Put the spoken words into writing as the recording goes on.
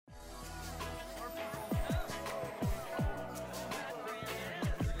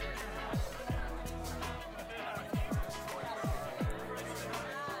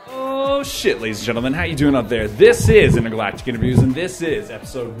shit, ladies and gentlemen. How you doing out there? This is Intergalactic Interviews, and this is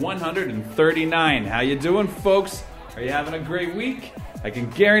episode 139. How you doing, folks? Are you having a great week? I can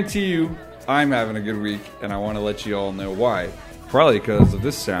guarantee you I'm having a good week, and I want to let you all know why. Probably because of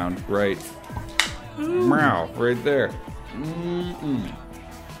this sound right right there.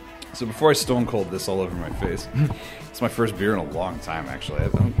 So before I stone cold this all over my face, it's my first beer in a long time, actually. I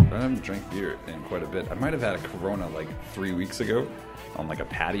haven't drank beer in quite a bit. I might have had a Corona like 3 weeks ago on like a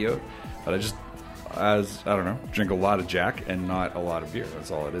patio, but I don't know, drink a lot of Jack and not a lot of beer.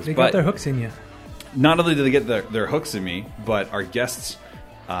 That's all it is. They got their hooks in you. Not only do they get their hooks in me, but our guests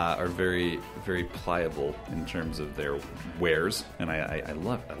are very, very pliable in terms of their wares, and I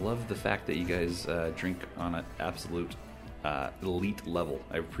love the fact that you guys drink on an absolute elite level.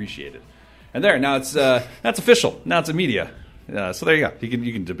 I appreciate it. And there, now it's that's official. Now it's a media. So there you go.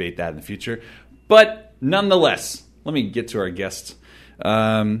 You can debate that in the future, but nonetheless, let me get to our guests.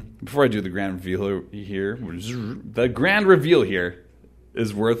 Before I do the grand reveal here, the grand reveal here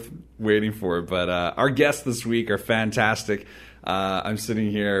is worth waiting for. But our guests this week are fantastic. I'm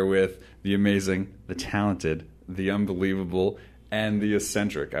sitting here with the amazing, the talented, the unbelievable, and the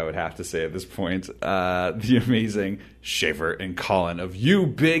eccentric, I would have to say at this point, the amazing Schaefer and Colin of You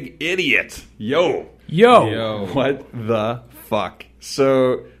Big Idiot. Yo. What the fuck?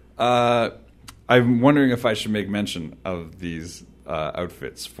 So I'm wondering if I should make mention of these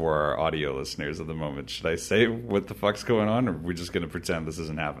outfits for our audio listeners at the moment. Should I say what the fuck's going on, or are we just going to pretend this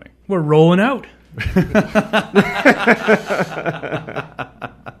isn't happening? We're rolling out.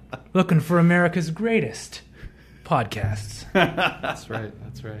 Looking for America's greatest podcasts. That's right.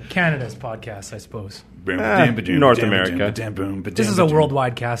 Canada's podcasts, I suppose. North America. This is a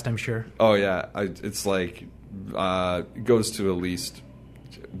worldwide cast, I'm sure. Oh, yeah. It's like, it goes to at least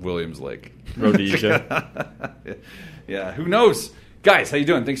Williams Lake. Rhodesia. Yeah, who knows? Guys, how you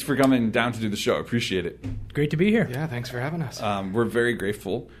doing? Thanks for coming down to do the show. Appreciate it. Great to be here. Yeah, thanks for having us. We're very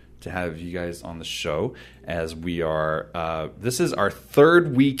grateful to have you guys on the show, as we are this is our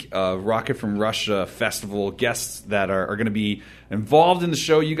third week of Rocket from Russia Festival. Guests that are going to be involved in the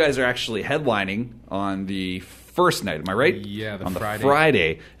show. You guys are actually headlining on the first night, am I right? Yeah, on Friday. The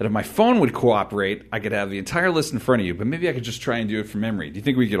Friday. And if my phone would cooperate, I could have the entire list in front of you, but maybe I could just try and do it from memory. Do you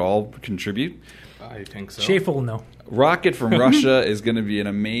think we could all contribute? I think so. Schaefer will know. Rocket from Russia is going to be an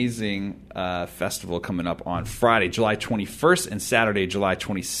amazing festival coming up on Friday, July 21st, and Saturday, July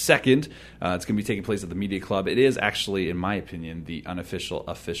 22nd. It's going to be taking place at the Media Club. It is actually, in my opinion, the unofficial,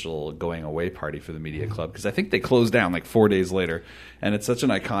 official going away party for the Media Club, because I think they closed down like 4 days later, and it's such an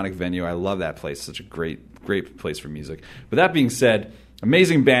iconic venue. I love that place. Such a great place for music. But that being said,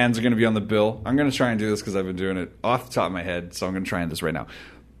 amazing bands are going to be on the bill. I'm going to try and do this because I've been doing it off the top of my head, so I'm going to try and do this right now.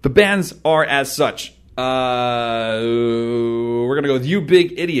 The bands are as such. We're going to go with You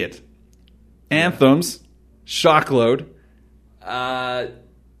Big Idiot, Anthems, Shockload, The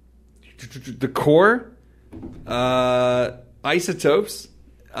Core, Isotopes,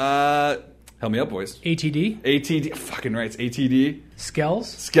 help me out, boys. ATD. Fucking right, it's ATD.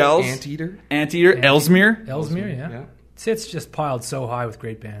 Skells. Anteater, Ellesmere. Yeah. It's just piled so high with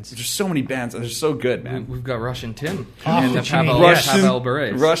great bands. There's so many bands, and they're so good, man. We've got Russian Tim and the chain. Pavel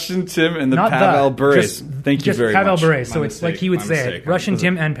Bures. Russian Tim and the Not Pavel the, Bures. Thank you very Pavel much. Bures. So My it's mistake. like he would My say mistake. it. Russian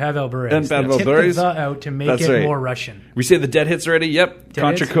Tim and Pavel Bures. And Pavel Tip Bures. the out to make That's it right. more Russian. We say the dead hits already? Yep. Dead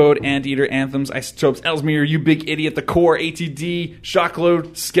Contra hits? Code, Anteater, Anthems, Isotopes, Ellesmere, You Big Idiot, The Core, ATD, Shockload,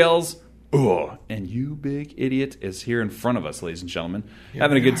 Skells. And You Big Idiot is here in front of us, ladies and gentlemen.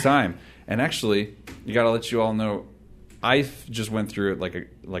 Having a good time. And actually, you got to let you all know, I just went through it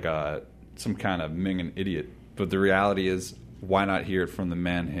like some kind of minging idiot. But the reality is, why not hear it from the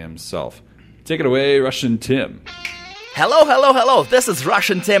man himself? Take it away, Russian Tim. Hello. This is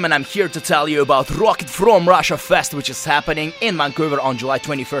Russian Tim, and I'm here to tell you about Rocket from Russia Fest, which is happening in Vancouver on July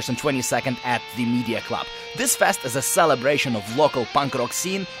 21st and 22nd at the Media Club. This fest is a celebration of local punk rock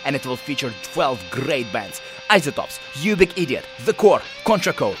scene, and it will feature 12 great bands. Isotopes, You Big Idiot, The Core,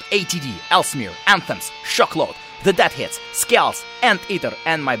 Contra Code, ATD, Ellesmere, Anthems, Shockload, The Dead Hits, Skells, Anteater,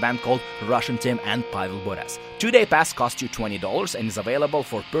 and my band called Russian Tim and Pavel Bures. 2-day pass costs you $20 and is available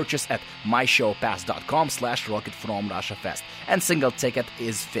for purchase at myshowpass.com/Rocket from Russia Fest. And single ticket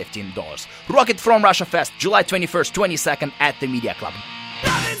is $15. Rocket from Russia Fest, July 21st, 22nd at the Media Club.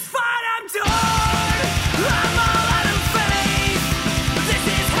 Nothing's fine, I'm torn. I'm all out of faith. This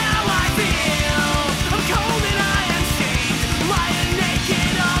is how I feel. I'm cold and I am shamed, lying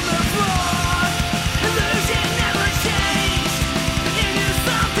naked on the floor. Illusion never changed into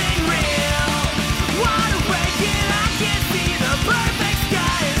something real. Wide awake and I can see the perfect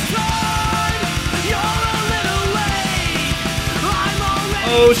sky is torn. You're a little late. I'm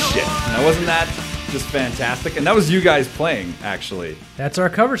already Oh shit. torn. Now, wasn't that just fantastic? And that was you guys playing, actually. That's our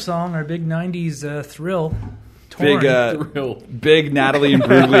cover song, our big 90s thrill. Torn. Big Natalie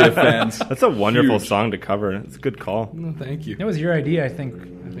Imbruglia fans. That's a wonderful Huge. song to cover. It's a good call. No, thank you. That was your idea, I think.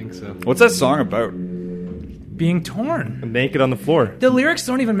 I think so. What's that song about? Being torn. Naked on the floor. The lyrics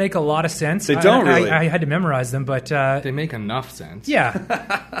don't even make a lot of sense. They don't really. I had to memorize them, but They make enough sense.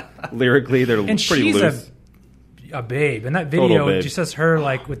 yeah. Lyrically, they're And pretty she's loose. a babe. And that Total video babe. just says her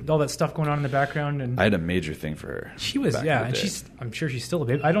like with all that stuff going on in the background. And I had a major thing for her. she was, back in yeah. the And day. I'm sure she's still a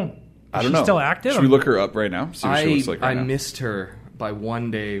babe. I don't I don't she's know. still active? Should we look her up right now? See what she looks like right I now. missed her by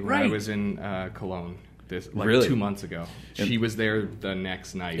one day when I Right. was in Cologne. Really? 2 months ago. She was there the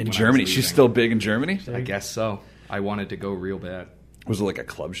next night. In when I was Germany. She's leaving. still big in Germany? I guess so. I wanted to go real bad. Was it like a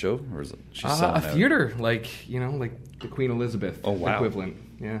club show? Or was it she's A selling out? theater, like the Queen Elizabeth wow. equivalent.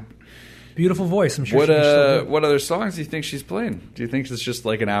 Yeah. Beautiful voice. I'm sure What she can still do. what other songs do you think she's playing? Do you think it's just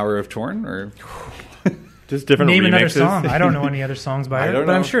like an hour of Torn, or Just different Name remixes. another song. I don't know any other songs by I her, don't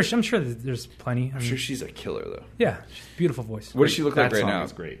but know. I'm sure that there's plenty. I I'm mean, sure she's a killer though. yeah, she's a beautiful voice. What does she look like That right song now?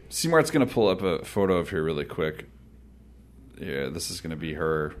 is great. Seymour's going to pull up a photo of her really quick. Yeah, this is going to be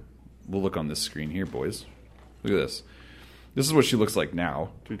her. We'll look on this screen here, boys. Look at this. This is what she looks like now.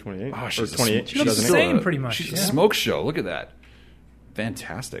 328 Oh, or she's 28. She looks the 2008. same pretty much. She's yeah. a smoke show. Look at that.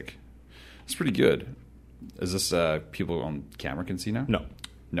 Fantastic. It's pretty good. Is this people on camera can see now? No.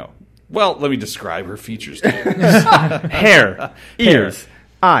 No. Well, let me describe her features to you. Hair, ears,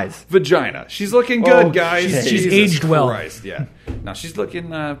 eyes. Vagina. She's looking good, Oh, guys. she's Jesus aged well. Christ, yeah. Now she's looking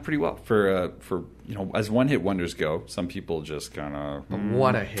pretty well for as one-hit wonders go. Some people just kind of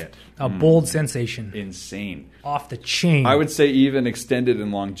What a hit. A bold sensation, insane. off the chain. I would say even extended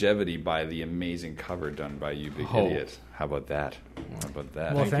in longevity by the amazing cover done by you, Big Oh. Idiot. How about that? How about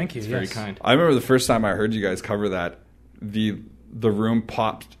that? Well, thank you. It's very yes. kind. I remember the first time I heard you guys cover that, the room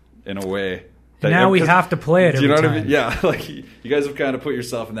popped in a way. That, Now we 'cause- have to play it Do you know every what I mean? time. Yeah, like you guys have kind of put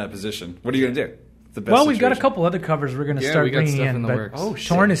yourself in that position. What are you going to do? It's the best Well, we've got a situation. couple other covers we're going to Yeah, start we got bringing stuff in, in the but works. Oh, shit.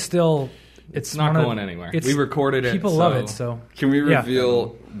 Torn is still. It's not one of- going anywhere. it's- We recorded it. People love it, so Can we Yeah.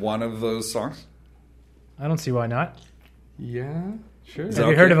 reveal one of those songs? I don't see why not. Yeah, sure. Is Have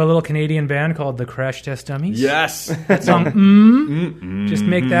that you heard okay? of a little Canadian band called the Crash Test Dummies? Yes. That song, just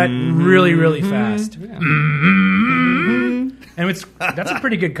make that really, really fast. Yeah. And that's a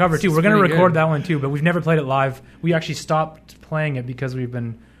pretty good cover, too. We're going to pretty record good. that one, too, but we've never played it live. We actually stopped playing it because we've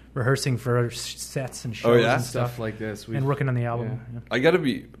been rehearsing for sets and shows yeah? and stuff Stuff like this. and working on the album. Yeah. Yeah. I got to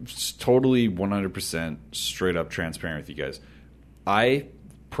be totally 100% straight up transparent with you guys. I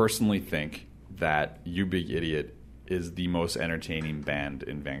personally think that You Big Idiot is the most entertaining band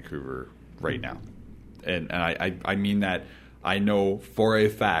in Vancouver right now. And I mean that. I know for a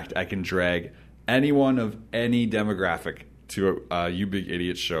fact I can drag anyone of any demographic to a You Big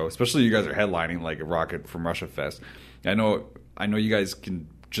Idiot show, especially you guys are headlining like a Rocket from Russia Fest. I know you guys can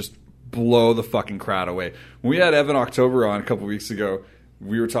just blow the fucking crowd away. When we had Evan October on a couple weeks ago,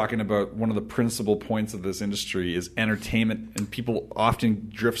 we were talking about one of the principal points of this industry is entertainment, and people often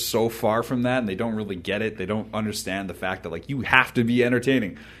drift so far from that and they don't really get it. They don't understand the fact that like you have to be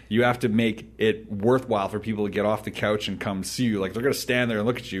entertaining. You have to make it worthwhile for people to get off the couch and come see you. Like they're going to stand there and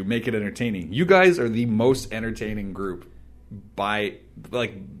look at you, make it entertaining. You guys are the most entertaining group by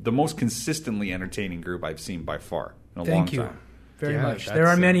like the most consistently entertaining group I've seen by far in a long Thank you time. very Yeah, much. that's, There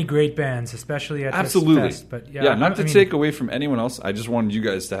are many great bands, especially at Absolutely. this fest. But Yeah, not to I mean, take away from anyone else. I just wanted you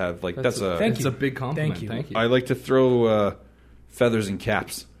guys to have like that's a Thank It's you. a big compliment. Thank you. Thank you. I like to throw feathers in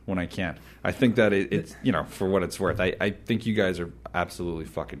caps when I can. I think that it's for what it's worth. I think you guys are absolutely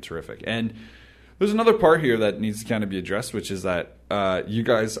fucking terrific. And there's another part here that needs to kind of be addressed, which is that you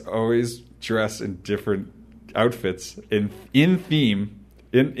guys always dress in different outfits in theme.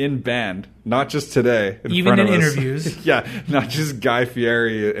 In band, not just today. Even front in of us. interviews. Yeah, not just Guy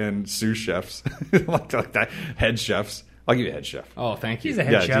Fieri and sous chefs, like that. Head chefs. I'll give you a head chef. Oh, thank you. He's a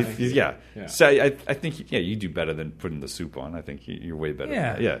head Yeah, chef. yeah. Yeah. So I think you do better than putting the soup on. I think you're way better.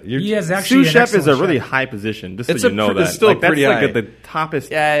 Yeah. Than that. Yeah. He has actually Sous an chef is a excellent really chef. high position. Just It's so you know that. it's still like, pretty that's high. like at the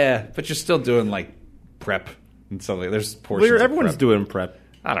toppest. Yeah. But you're still doing like prep and stuff like. There's portions. Where of everyone's prep. doing prep.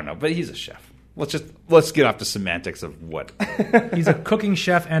 I don't know, but he's a chef. Let's get off the semantics of what. He's a cooking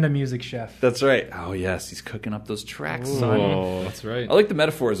chef and a music chef. That's right. Oh yes, he's cooking up those tracks. Oh, That's right. I like the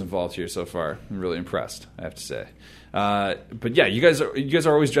metaphors involved here so far. I'm really impressed, I have to say. But yeah, you guys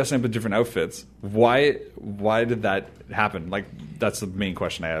are always dressing up in different outfits. Why did that happen? Like that's the main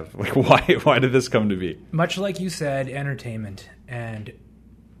question I have. Like why did this come to be? Much like you said, entertainment. And,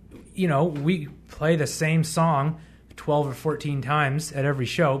 we play the same song 12 or 14 times at every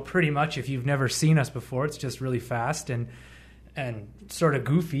show, pretty much. If you've never seen us before, it's just really fast. And and sort of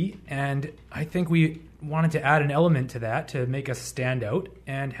goofy. And I think we wanted to add an element to that to make us stand out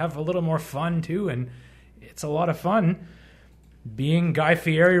and have a little more fun too. And it's a lot of fun being Guy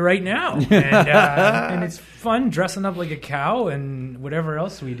Fieri right now. And it's fun dressing up like a cow and whatever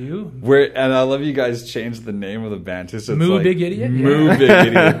else we do. And I love you guys changed the name of the band too. So it's Moo like, Big Idiot? Moo Yeah. Big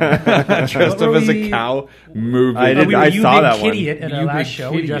Idiot. Dressed What up were as a we- cow. Moo Big I did- We Idiot. were You saw Big that one. Kitty at our You last Big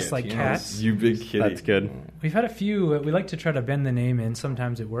show. We Kitty dressed It, like yes. cats. You Big Kitty. That's good. We've had a few. We like to try to bend the name in.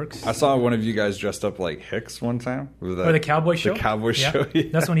 Sometimes it works. I saw one of you guys dressed up like Hicks one time. With Or the Cowboy Show? The Cowboy Yeah. Show. Yeah.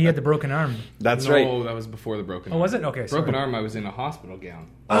 That's when he had the broken arm. That's no, right. that was before the broken Oh, arm. was it? Okay, Broken sorry. arm, I was in a hospital gown.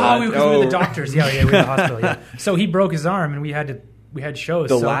 Oh, because we were oh. the doctors. Yeah, we were in the hospital. Yeah. So he broke his arm, and we had shows.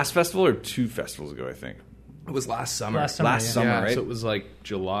 The so last festival or 2 festivals ago, I think. It was last summer. Last summer, Last yeah. summer, yeah, right? so it was like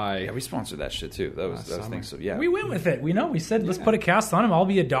July. Yeah, we sponsored that shit too. That was summer. thing. So yeah, We went with it. We said let's put a cast on him. I'll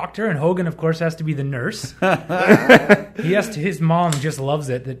be a doctor, and Hogan, of course, has to be the nurse. He has to. His mom just loves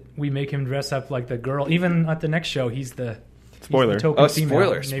it that we make him dress up like the girl. Even at the next show, he's the Spoiler. He's the token Oh, female.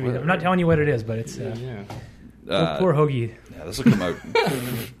 spoiler, Maybe spoiler. I'm not telling you what it is, but it's Yeah. poor Hoagie. Yeah, this will come out.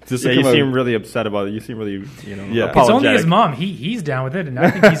 This will Yeah, you come seem out. really upset about it. You seem really, Yeah. It's only his apologetic. mom. He's down with it, and I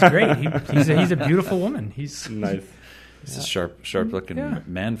think he's great. He's a beautiful woman. He's Nice. It's a sharp looking Yeah.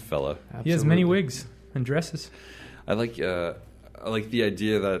 man fella. he has many Absolutely. wigs and dresses. I like the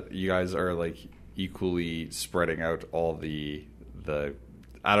idea that you guys are like equally spreading out all the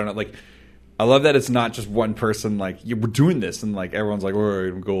I don't know, like I love that it's not just one person like we're doing this and like everyone's like, all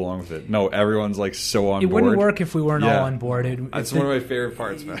right, go along with it. No, everyone's like so on It board. wouldn't work if we weren't Yeah. all on board. That's one of my favorite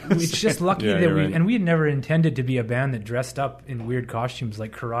parts, man. It's just lucky Yeah, that you're we right. and we had never intended to be a band that dressed up in weird costumes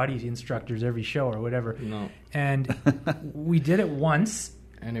like karate instructors every show or whatever. No. And we did it once,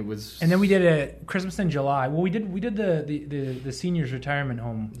 And it was. and then we did a Christmas in July. Well, we did the seniors retirement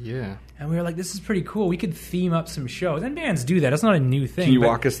home, Yeah. and we were like, this is pretty cool. We could theme up some shows, and bands do that. It's not a new thing. Can you but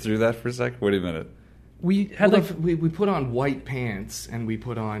walk us through that for a sec? Wait a minute. We had Well, like we put on white pants and we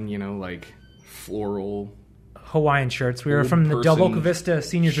put on, like floral. Hawaiian shirts. We were old from the Del person Boca Vista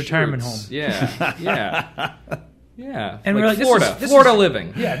Seniors Retirement Home. shirts. Yeah. Yeah. Yeah. And we're like, this Florida. is- Florida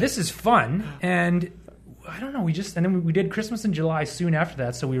living. Yeah, this is fun. And I don't know, and then we did Christmas in July soon after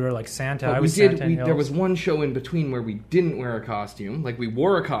that, so we were like Santa. But I we was did. Santa in There Hills. was one show in between where we didn't wear a costume. Like we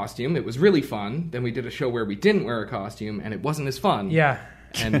wore a costume. It was really fun. Then we did a show where we didn't wear a costume, and it wasn't as fun. Yeah.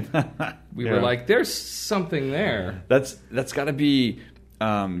 And we Yeah. were like, "There's something there." That's got to be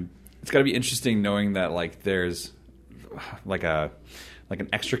it's got to be interesting knowing that like there's like an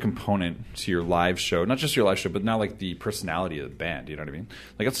extra component to your live show, not just your live show, but now like the personality of the band. You know what I mean?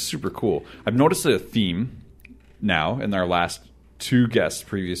 Like that's super cool. I've noticed a theme now in our last 2 guests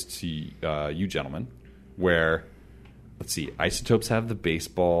previous to you gentlemen, where let's see, Isotopes have the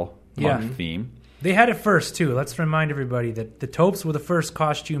baseball punk Yeah. theme. They had it first, too. Let's remind everybody that the Topes were the first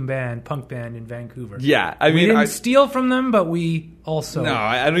costume band, punk band in Vancouver. Yeah, I We mean, didn't steal from them, but we also... no,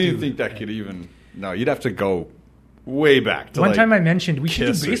 I don't even think that could even. No, you'd have to go way back. To One like, time I mentioned we should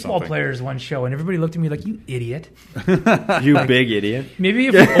Kiss do or baseball something. players one show, and everybody looked at me like, you idiot. You big idiot. Maybe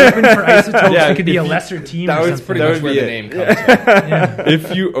if we opened for Isotopes, Yeah, it could be a if you- lesser team that or was something. pretty That much was where be the it. name comes from.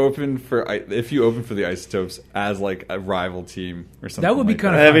 if you open for the Isotopes as like a rival team or something, That would be like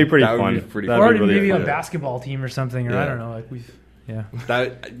kinda that. That'd be pretty That would fun. be pretty That'd fun. be Or really maybe a fun. basketball team or something, or I Yeah. don't know. Like we've, yeah.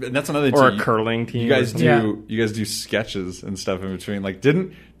 That and that's another thing. Or too. a curling team. You guys or do something. you guys do sketches and stuff in between. Like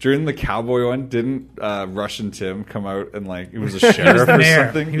during the cowboy one, didn't Russian Tim come out and like it was a sheriff the or mayor.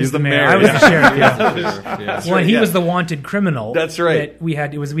 something? He was He's the mayor. I was yeah. the sheriff. Yeah. Yeah. Well, and he yeah. was the wanted criminal. That's right. That we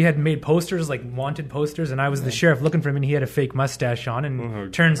had made posters, like wanted posters, and I was the sheriff looking for him, and he had a fake mustache on,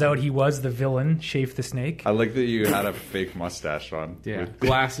 and turns out he was the villain, Shafe the Snake. I like that you had a fake mustache on. Yeah. With-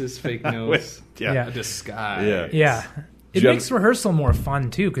 Glasses, fake nose, Yeah. a disguise. Yeah. Yeah. It Do you makes have- rehearsal more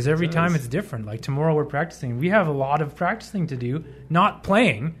fun too, because every It time does. it's different. Like tomorrow we're practicing. We have a lot of practicing to do. Not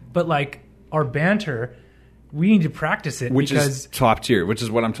playing, but like our banter. We need to practice it which because is top tier, which is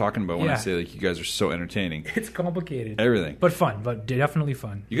what I'm talking about when I Yeah. say like you guys are so entertaining. it's complicated. Everything. But fun. But definitely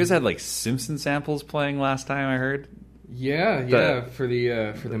fun. You guys had like Simpson samples playing last time I heard. Yeah, for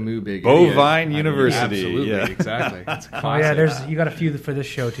the Moo Big Bovine Idiot. University, Absolutely, yeah. exactly. It's Oh classic. yeah, you got a few for this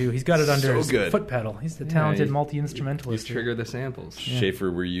show too. He's got it under So his good. foot pedal. He's the talented you- multi You instrumentalist. trigger the samples.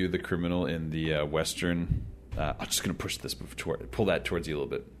 Schaefer, were you the criminal in the Western? I'm just going to push this pull that towards you a little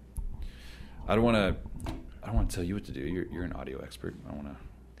bit. I don't want to tell you what to do. You're an audio expert. I want to.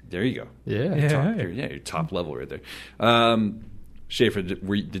 There you go. Yeah. Top, you're top level right there. Schaefer,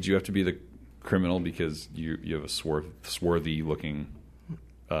 did you have to be the criminal because you have a swarthy looking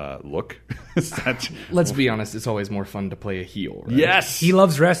look. Is that Let's be honest, it's always more fun to play a heel, right? yes? He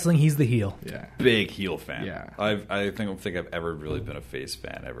loves wrestling. He's the heel. Yeah. Big heel fan. Yeah. I don't think I've ever really been a face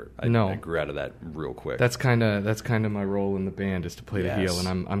fan ever. I No. grew out of that real quick. That's kind of my role in the band is to play the Yes. heel,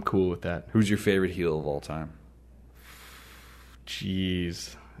 and I'm cool with that. Who's your favorite heel of all time?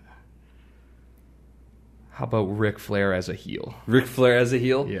 Jeez. How about Ric Flair as a heel? Ric Flair as a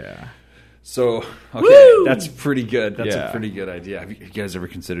heel. Yeah. So okay, Woo! that's pretty good. That's Yeah. a pretty good idea. Have you guys ever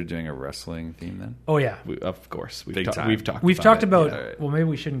considered doing a wrestling theme then? Oh yeah. Of course. Big time. We've talked We've about talked it. about. yeah. Alright. Well, maybe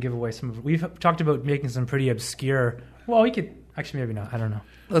we shouldn't give away some of it. We've talked about making some pretty obscure. Well, we could actually maybe not. I don't know.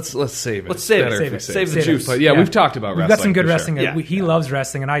 Let's save it. Let's save it. Better if Save we it. Save the Save it. juice. But yeah, Yeah. we've talked about We've wrestling. got some good for wrestling. Sure. Yeah. He loves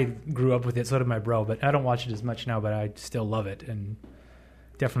wrestling, and I grew up with it. So did my bro. But I don't watch it as much now. But I still love it and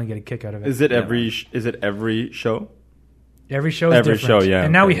definitely get a kick out of it. Is it every show? Every show is Every different. show, yeah.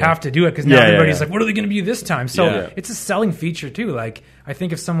 And now we Yeah. have to do it because now Yeah, yeah, everybody's yeah. like, what are they going to be this time? So Yeah. it's a selling feature too. Like, I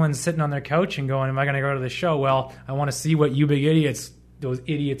think if someone's sitting on their couch and going, am I going to go to the show? Well, I want to see what you big idiots, those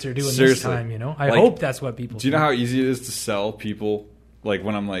idiots are doing this Seriously. time, you know? I Like, hope that's what people Do you know how easy it is to sell people? Like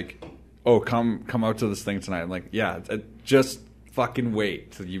when I'm like, "Oh, come out to this thing tonight." I'm like, "Yeah, just fucking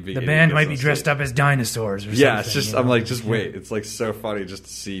wait till you." the band might be dressed up as dinosaurs or something. Yeah, it's just you know? I'm like, just wait. It's like so funny just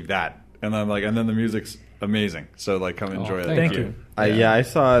to see that, and I'm like, and then the music's amazing. So like, come enjoy it. thank you. Yeah, I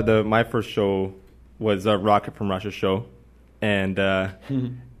saw my first show was a Rocket from Russia show, and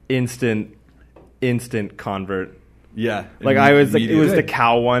instant convert. Yeah, Like I was like, it was the immediately.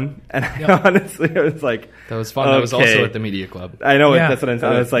 cow one, and Yeah. honestly, I was like, That was fun. That was also okay. at the Media Club. I know Yeah. that's what I'm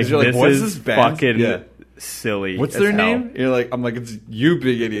saying. I was like, You're like, this what's is this band? fucking Yeah. silly. What's as their hell. name? You're like, I'm like, it's you,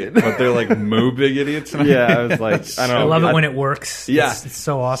 big idiot, but they're like Moo Big Idiot tonight. Yeah, I was like, I don't I know. love it when it works. Yeah. It's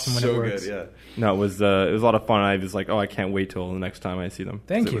so awesome when so it works. good. Yeah. No, it was a lot of fun. I was like, oh, I can't wait till the next time I see them.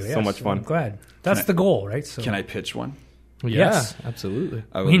 Thank It you. was Yes, so much fun. I'm glad. That's I- the goal, right? So Can I pitch one? Yes. absolutely.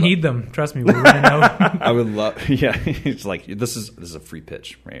 I would we lo- need them. Trust me, we're running out. I would love. Yeah, it's like this is a free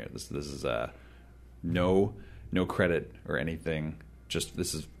pitch right here. This is no credit or anything. Just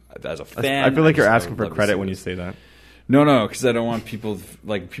this is as a fan. I feel like you're just asking would for love to credit see when you this. say that. No, because I don't want people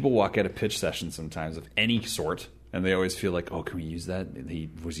like people walk out of pitch sessions sometimes of any sort, and they always feel like, oh, can we use that?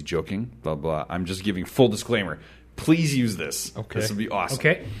 Was he joking? Blah blah. I'm just giving full disclaimer. Please use this. Okay. This would be awesome.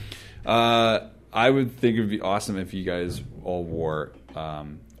 Okay. I would think it would be awesome if you guys all wore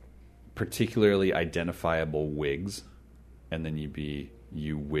particularly identifiable wigs, and then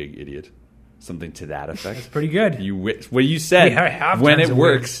you wig idiot, something to that effect. That's pretty good. Well, you said We have when tons it of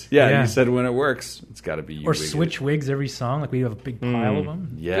works. wigs. Yeah, Yeah. you said when it works. It's got to be you. Or wig switch idiot. wigs every song. Like we have a big pile of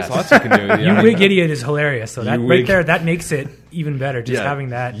them. Yes. There's lots you can do. You Yeah. wig idiot is hilarious. So that You right wig- there, that makes it even better. Just Yeah. having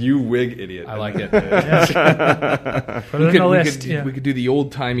that. You wig idiot. I like it. Put it on the list. Yeah. We could do the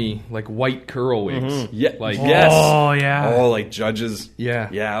old timey like white curl wigs. Yeah. Like yes. Oh yeah. Oh, like judges. Yeah.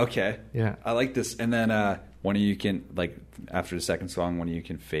 Yeah. Okay. Yeah. I like this. And then one of you can like after the second song, one of you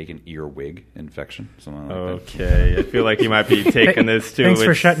can fake an earwig infection. Something like that. Okay, I feel like you might be taking this to Thanks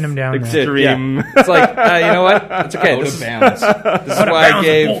for its shutting him down. there. extreme. Yeah. It's like you know what? It's okay. Out This of is, bounds. this is why I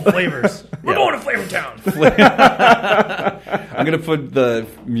gave. flavors. We're going to Flavor Town. I'm gonna put the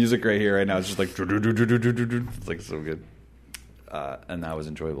music right here right now. It's just like it's like so good, and that was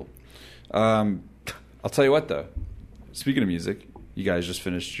enjoyable. I'll tell you what though. Speaking of music, you guys just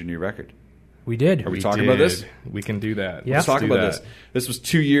finished your new record. We did. Are we talking about this? We can do that. Yeah. Let's talk do about that. this. This was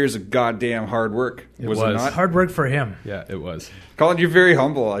 2 years of goddamn hard work. Was it was. not? Hard work for him. Yeah, it was. Colin, you're very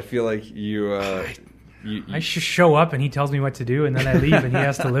humble. I feel like you. I just show up and he tells me what to do, and then I leave and he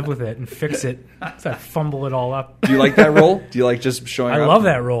has to live with it and fix it. So I fumble it all up. Do you like that role? Do you like just showing I up? love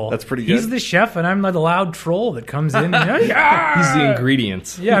that role. That's pretty good. He's the chef, and I'm the loud troll that comes in. Yeah, He's the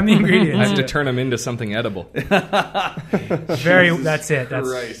ingredients. Yeah, I'm the I have ingredients. to turn him into something edible. Very. That's it. That's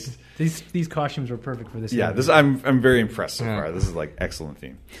Christ. these costumes were perfect for this. Yeah, interview. this I'm very impressed so Yeah. far. This is like excellent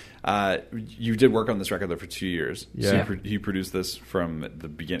theme. You did work on this record though for 2 years. So Yeah. you produced this from the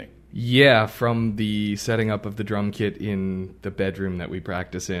beginning. Yeah, from the setting up of the drum kit in the bedroom that we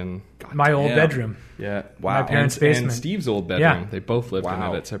practice in. my old damn. bedroom. Yeah. Wow. My parents' And basement. Steve's old bedroom. Yeah. They both lived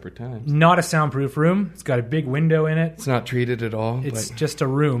Wow. in it at separate times. Not a soundproof room. It's got a big window in it. It's not treated at all. It's but just a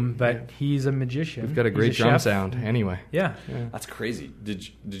room, but he's a magician. we've got a He's great drum chef. sound. Anyway. Yeah. That's crazy. Did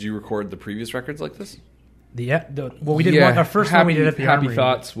you record the previous records like this? Well, we did one. Our first one we did at the Happy Armory.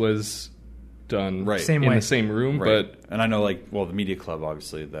 Thoughts was done Right. Same in way. the same room, Right. but And I know like the Media Club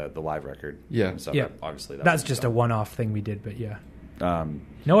obviously the live record. Yeah. and stuff, Yeah. obviously That's just a one-off thing we did, but yeah. Um,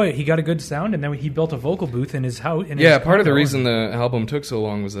 No, he got a good sound, and then he built a vocal booth in his house. yeah, part of the reason the album took so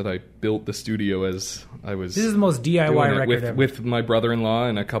long was that I built the studio as I was This is the most DIY doing it record ever. with my brother-in-law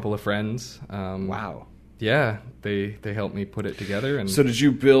and a couple of friends. wow. yeah, they helped me put it together. And So did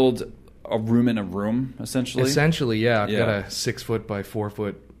you build a room in a room, essentially? essentially, yeah, I've Yeah. got a 6 foot by 4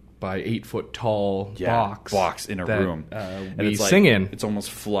 foot by 8 foot tall Yeah, box in a that, room. and And we it's like, sing in. It's almost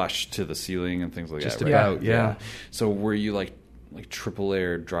flush to the ceiling and things like Just that, right? about, yeah. So were you like triple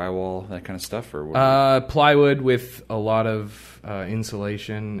layer drywall, that kind of stuff? Or what Plywood with a lot of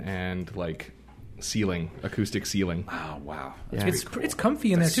insulation and like ceiling, acoustic ceiling. Oh, wow. Yeah. It's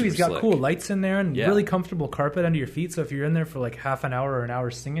comfy in That's there too. He's super got slick. cool lights in there and Yeah. really comfortable carpet under your feet. So if you're in there for like half an hour or an hour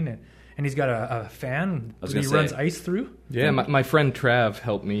singing it, and he's got a fan was that he gonna runs say. ice through. Yeah, my friend Trav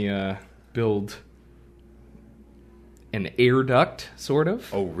helped me build an air duct, sort of.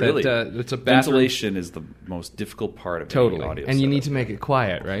 Oh, really? It's a bathroom. Ventilation is the most difficult part of Totally. any audio And you need setup. to make it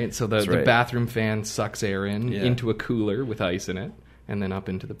quiet, right? So the right. bathroom fan sucks air in Yeah. into a cooler with ice in it and then up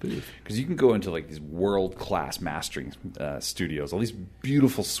into the booth. Because you can go into like these world-class mastering studios, all these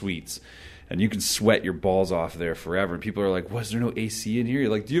beautiful suites, and you can sweat your balls off there forever. And people are like, "Was there no AC in here?" You're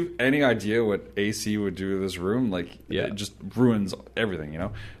like, "Do you have any idea what AC would do to this room?" Like, Yeah. it just ruins everything, you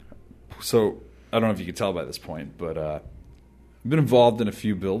know. So I don't know if you can tell by this point, but I've been involved in a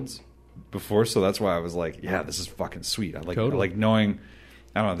few builds before, so that's why I was like, "Yeah, this is fucking sweet." I Totally. like knowing.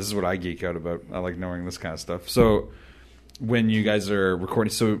 I don't know. This is what I geek out about. I like knowing this kind of stuff. So when you guys are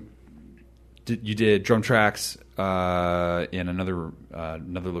recording, so you did drum tracks in another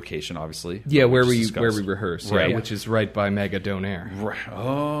location, obviously. Yeah, where which we is where we discussed. rehearse, Right. yeah, which is right by Mega Donaire. Right.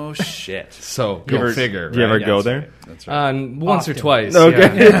 Oh shit! So You go ever- figure. do you ever right? go That's there? right. That's right. Once or Often. twice. Okay,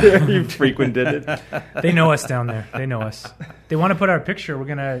 yeah. you frequented it. They know us down there. They know us. They want to put our picture.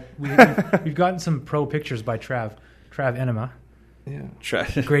 We've gotten some pro pictures by Trav Enema. Yeah. Try-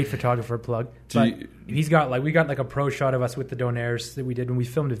 Great photographer plug. Do But you- he's got we got like a pro shot of us with the donaires that we did when we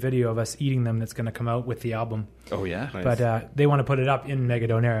filmed a video of us eating them that's going to come out with the album. Oh yeah. Nice. But they want to put it up in Mega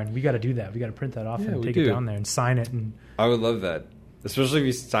Donaire, and we got to do that. We got to print that off Yeah, and we take do. it down there and sign it. And I would love that, especially if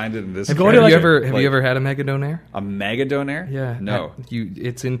you signed it in this. And kind go of- to Have like you a- ever have like- you ever had a Mega Donaire? a mega donaire? Yeah. No.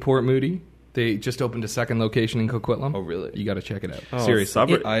 It's in Port Moody. They just opened a second location in Coquitlam. Oh, really? You got to check it out. Oh, Seriously.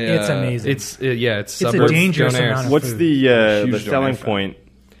 suburb- it's amazing. It's it's a suburbs dangerous Donaires. amount of What's food. the Huge selling donaire fan. point?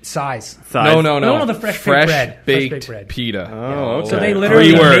 size. Size? No, the fresh baked bread. Fresh baked baked bread. pita. Oh, okay. So they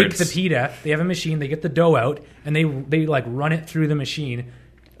literally 3 make words. the pita. They have a machine. They get the dough out, and they like run it through the machine,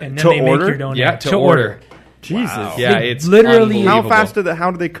 and then To they order? make your donaire. Yeah, to order. Jesus. Yeah, They it's literally- How unbelievable. fast how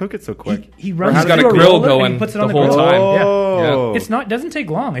do they cook it so quick? He runs He's it got through a grill roller and going he puts it the on the whole grill. time. Oh. It's not. It doesn't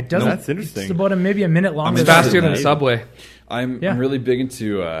take long. It doesn't. That's interesting. It's about maybe a minute longer. It's I'm faster than amazing. Subway. I'm Yeah. really big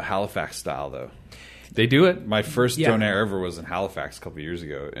into Halifax style though. They do it. My first Yeah. donaire ever was in Halifax a couple of years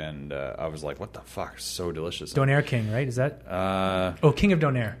ago, and I was like, "What the fuck? So delicious!" Donaire King, right? Is that? Uh, King of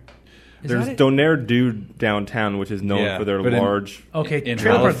Donaire. Is There's that it? Donaire Dude downtown, which is known Yeah, for their but in- large. Okay, in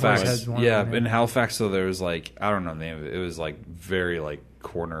Trailer Park Halifax, Boys has one. yeah, of them, in Halifax, so there was like I don't know the name of it. It was like very like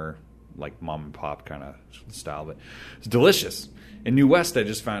corner, like mom and pop kind of style, but it's delicious. In New West, I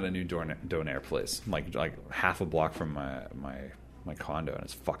just found a new donaire place, like half a block from my condo, and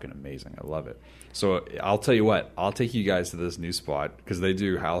it's fucking amazing. I love it. So I'll tell you what, I'll take you guys to this new spot because they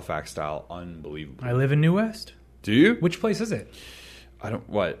do Halifax style unbelievable. I live in New West. Do you? Which place is it? I don't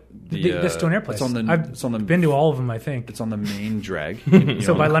what This Donaire place. It's on the. I've it's on the. been to all of them, I think. It's on the main drag. You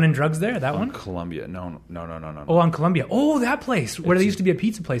So know, by London Drugs there, that on one? Columbia. No. Oh, on Columbia. Oh, that place where there used to be a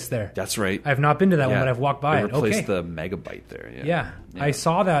pizza place there. That's right. I have not been to that one, Yeah. but I've walked by They it. replaced Okay. the Megabyte there. Yeah. Yeah. I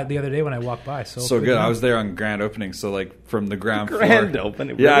saw that the other day when I walked by. So good. I was there on grand opening. So like from the ground Grand floor.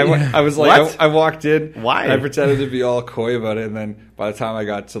 opening? Yeah, Really? I was like, What? I walked in. Why? I pretended to be all coy about it, and then by the time I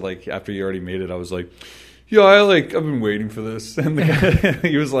got to like after you already made it, I was like, yeah, I've been waiting for this. And the guy,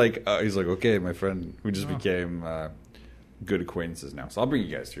 he's like, okay, my friend. We just became good acquaintances now. So I'll bring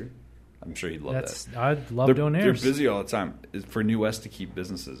you guys through. I'm sure he'd love that. I love They're Donaires. busy all the time. For New West to keep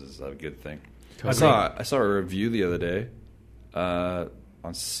businesses is a good thing. Totally. I saw a review the other day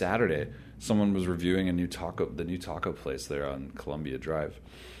on Saturday. Someone was reviewing the new taco place there on Columbia Drive,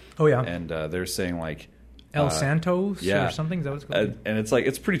 Oh yeah. and they're saying like El Santos yeah. or something. Is that what it's called? and it's like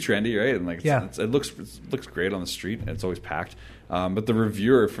it's pretty trendy, right? And like Yeah. it looks great on the street, and it's always packed. But the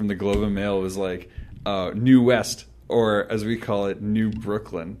reviewer from the Globe and Mail was like, "New West," or as we call it, New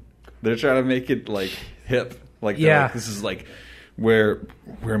Brooklyn. They're trying to make it like hip, like they're Yeah. like, this is like where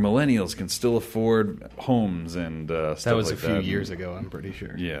millennials can still afford homes and stuff That was like a few that. years ago, I'm pretty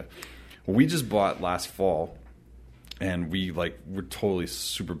sure. Yeah, well, we just bought last fall. And we're totally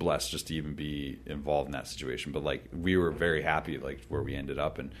super blessed just to even be involved in that situation. But we were very happy where we ended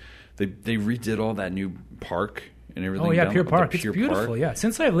up, and they redid all that new park and everything. Oh yeah, down Pier the Park. It's Pier beautiful. Park. Yeah,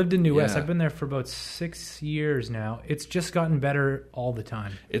 since I've lived in New West, Yeah. I've been there for about 6 years now. It's just gotten better all the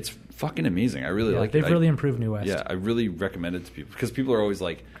time. It's fucking amazing. I really Yeah, like they've it. really improved New West. Yeah, I really recommend it to people because people are always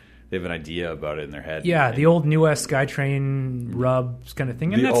like, they have an idea about it in their head. Yeah, And the old New West SkyTrain rubs kind of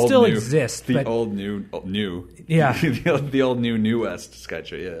thing, and the that old still new- exists. The but, old new. Yeah. the old New West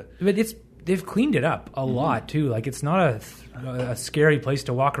Skytrain. Yeah. but they've cleaned it up a lot too. Like it's not a scary place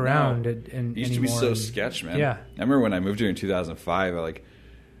to walk around. No. And It used to be anymore. so And- sketch, man. Yeah. I remember when I moved here in 2005.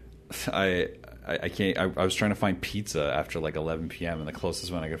 I was trying to find pizza after like 11 p.m. and the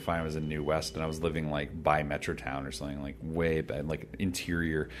closest one I could find was in New West, and I was living like by Metrotown or something, like way bad, like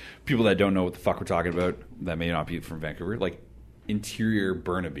interior. People that don't know what the fuck we're talking about, that may not be from Vancouver, like interior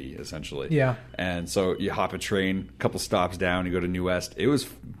Burnaby, essentially. Yeah. And so you hop a train, a couple stops down, you go to New West. It was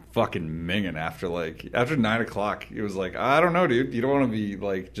fucking minging after 9 o'clock. It was like, I don't know, dude. You don't want to be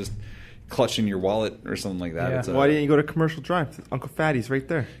like just clutching your wallet or something like that. Yeah. It's Why didn't you go to Commercial Drive? Uncle Fatty's right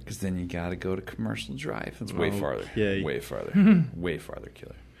there. because then you got to go to Commercial Drive. It's way farther. yeah. Way farther. Way farther,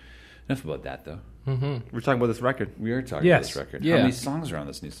 killer. Enough about that, though. We're talking about this record. We are talking Yes. about this record. Yeah. How many songs are on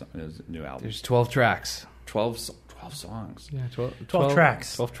this new album? There's 12 tracks. 12 songs. Yeah, 12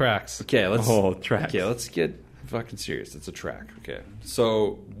 tracks. 12 tracks. Okay, let's tracks. Okay, let's get fucking serious. It's a track. Okay.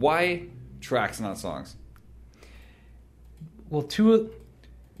 So, why tracks, not songs? Well,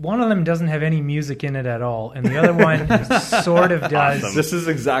 one of them doesn't have any music in it at all, and the other one sort of does. This is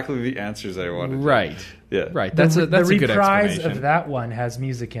exactly the answers I wanted. Right. Yeah. Right. That's a the good reprise explanation. of that one has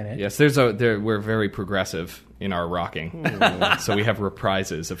music in it. Yes, we're very progressive in our rocking. So we have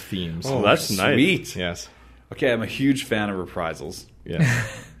reprises of themes. Oh, that's nice. Sweet. Yes. Okay, I'm a huge fan of reprisals. Yeah.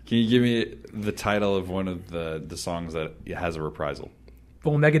 Can you give me the title of one of the songs that has a reprisal?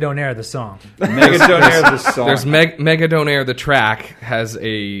 Well, Megadonaire, the song. Megadonaire, the song. There's Megadonaire, the track, has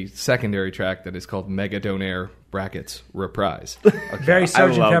a secondary track that is called Megadonaire brackets reprise. Very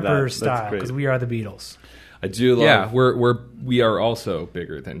Sgt. love that. Pepper That's style, great. because we are the Beatles. I do love. Yeah, we are also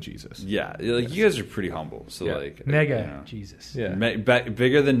bigger than Jesus. Yeah, like you guys are pretty humble. So Yeah. like Mega you know. Jesus. Yeah.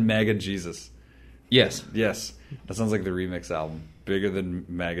 Bigger than Mega Jesus. Yes. Yes, that sounds like the remix album. Bigger than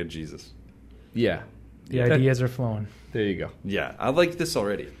Mega Jesus. Yeah. The ideas are flowing. There you go. Yeah, I like this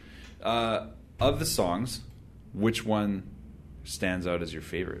already. Of the songs, which one stands out as your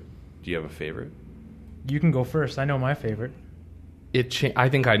favorite? Do you have a favorite? You can go first. I know my favorite. I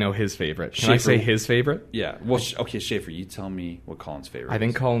think I know his favorite. Can I Schaefer- say his favorite? Yeah. Well, okay, Schaefer, you tell me what Colin's favorite. I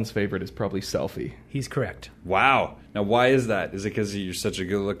think is. Colin's favorite is probably Selfie. He's correct. Wow. Now, why is that? Is it because you're such a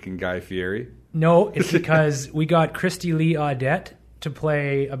good-looking Guy Fieri? No, it's because we got Christy Lee Audette to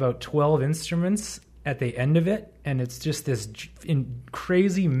play about 12 instruments at the end of it, and it's just this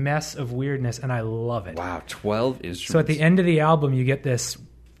crazy mess of weirdness, and I love it. Wow, 12 instruments. So at the end of the album, you get this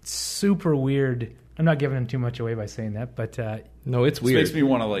super weird... I'm not giving too much away by saying that, but No, it's this weird. makes me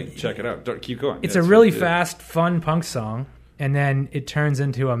want to like check it out. Keep going. it's Yeah, a really good. fast, fun punk song, and then it turns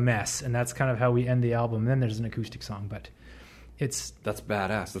into a mess, and that's kind of how we end the album. And then there's an acoustic song, but it's... That's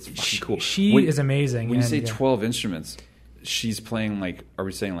badass. That's fucking cool. She When- is amazing. When you and, say yeah. 12 instruments, she's playing like, are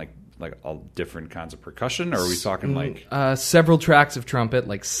we saying like all different kinds of percussion, or are we talking like... Several tracks of trumpet,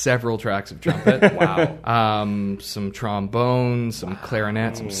 Wow. Some trombone, some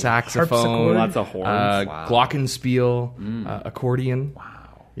clarinet, some saxophone, Harpsichord. Lots of horns. Wow. glockenspiel, accordion.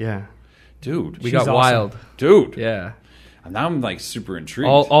 Wow. Yeah, Dude. we She's got awesome. wild. Dude. Yeah, Now I'm like super intrigued.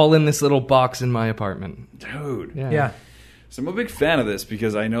 all in this little box in my apartment. Dude. Yeah. So I'm a big fan of this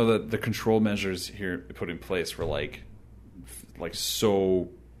because I know that the control measures here put in place were like so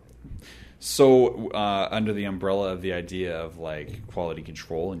under the umbrella of the idea of like quality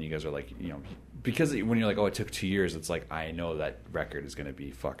control, and you guys are like, you know, because when you're like, oh, it took 2 years, it's like I know that record is going to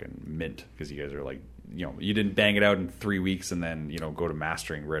be fucking mint because you guys are like, you know, you didn't bang it out in 3 weeks and then, you know, go to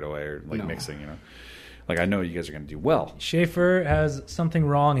mastering right away or like mixing, you know. Like I know you guys are going to do well. Schaefer has something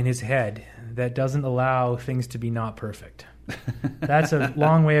wrong in his head that doesn't allow things to be not perfect. That's a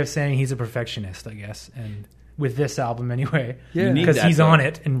long way of saying he's a perfectionist, I guess. And with this album, anyway, Yeah. You need because that, he's though. on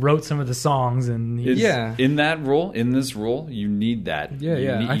it and wrote some of the songs, and he's, Yeah. In that role, in this role, you need that. Yeah, You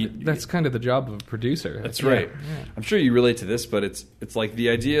yeah. need- That's kind of the job of a producer. That's right. I'm sure you relate to this, but it's like the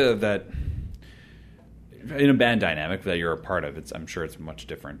idea that in a band dynamic that you're a part of, I'm sure it's much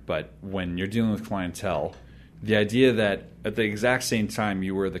different. But when you're dealing with clientele, the idea that at the exact same time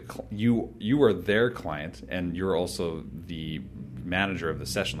you were you were their client and you're also the manager of the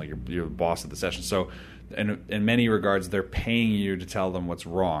session, like you're the boss of the session. So in many regards, they're paying you to tell them what's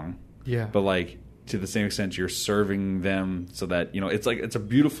wrong. Yeah. But like to the same extent you're serving them, so that it's like it's a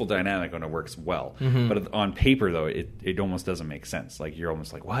beautiful dynamic when it works well. But on paper though, it almost doesn't make sense. Like you're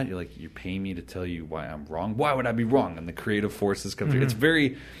almost like, what? You're like, you're paying me to tell you why I'm wrong. Why would I be wrong? And the creative forces come through. It's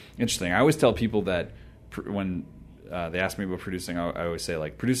very interesting. I always tell people that when they ask me about producing, I always say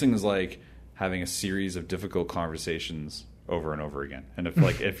like producing is like having a series of difficult conversations over and over again. And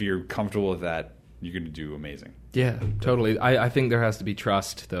if you're comfortable with that, you're going to do amazing. Yeah, totally. I think there has to be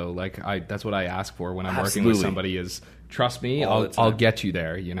trust, though. Like that's what I ask for when I'm working with somebody is trust me. I'll get you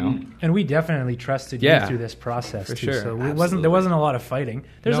there. And we definitely trusted Yeah, you through this process for too. sure. So Absolutely. there wasn't a lot of fighting.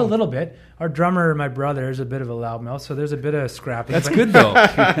 There's No. a little bit. Our drummer, my brother, is a bit of a loudmouth, so there's a bit of scrapping. That's but- good though.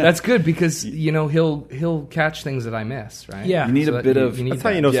 That's good because he'll catch things that I miss. Right. Yeah. You need a that bit of. you need That's how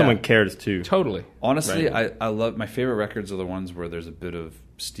that. you know Yeah. someone cares too. Totally. Honestly, Right. I love my favorite records are the ones where there's a bit of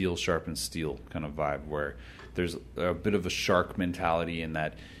steel sharpens steel kind of vibe, where there's a bit of a shark mentality in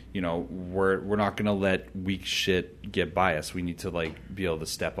that we're not going to let weak shit get by us. We need to like be able to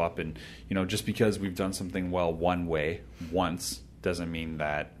step up, and just because we've done something well one way once doesn't mean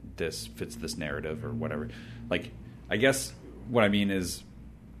that this fits this narrative or whatever. Like, I guess what I mean is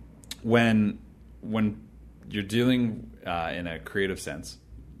when you're dealing in a creative sense,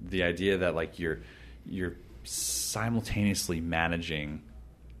 the idea that like you're simultaneously managing,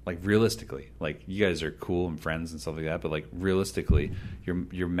 like realistically, like you guys are cool and friends and stuff like that, but like realistically,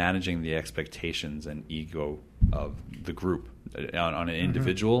 you're managing the expectations and ego of the group on an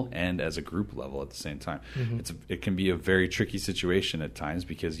individual and as a group level at the same time. It can be a very tricky situation at times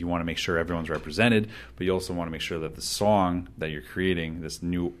because you want to make sure everyone's represented, but you also want to make sure that the song that you're creating, this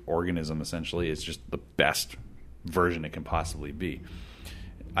new organism essentially, is just the best version it can possibly be.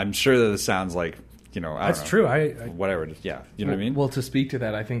 I'm sure that this sounds like, I don't That's know, true. whatever. Yeah, you know what I mean? Well, to speak to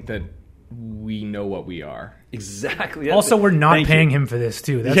that, I think that we know what we are. Exactly. Also, we're not Thank paying you. him for this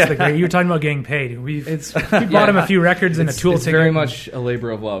too. That's Yeah. the great. You're talking about getting paid. We Yeah. bought him a few records and a tool It's ticket. very much a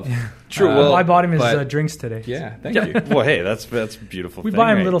labor of love. True. Well, I bought him his but- drinks today. Yeah, thank Yeah. you. Well, hey, that's a beautiful. We thing,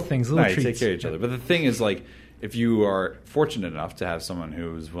 buy 'em right? little things, little No, you take treats. care of each other. But the thing is, like, if you are fortunate enough to have someone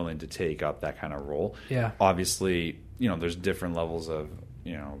who's willing to take up that kind of role, Yeah. obviously, there's different levels of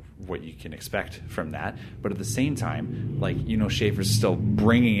what you can expect from that. But at the same time, like, Schaefer's still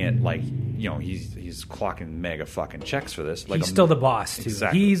bringing it, like, he's clocking mega fucking checks for this. Like, He's still the boss too.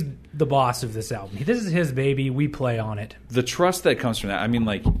 Exactly. He's the boss of this album. This is his baby. We play on it. the trust that comes from that. I mean,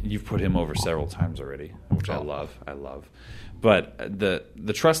 like, you've put him over several times already, which I love. But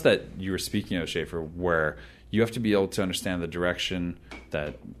the trust that you were speaking of, Schaefer, where you have to be able to understand the direction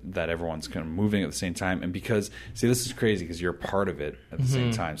that everyone's kind of moving at the same time. And because, see, this is crazy because you're a part of it at the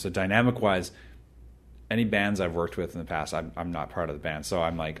same time. So dynamic-wise, any bands I've worked with in the past, I'm not part of the band. So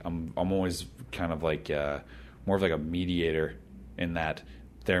I'm always kind of like more of like a mediator in that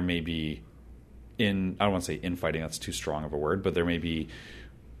there may be I don't want to say infighting, that's too strong of a word, but there may be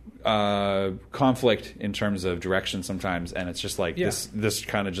conflict in terms of direction sometimes, and it's just like this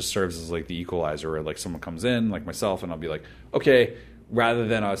kind of just serves as like the equalizer, where like someone comes in like myself and I'll be like, okay, rather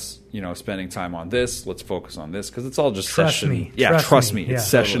than us spending time on this, let's focus on this, because it's all just Trust session. me. Yeah, trust me. Yeah, It's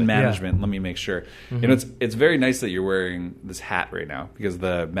session totally. management. Let me make sure. It's very nice that you're wearing this hat right now, because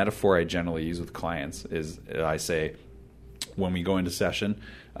the metaphor I generally use with clients is I say, when we go into session,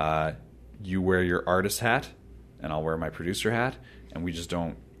 you wear your artist hat and I'll wear my producer hat, and we just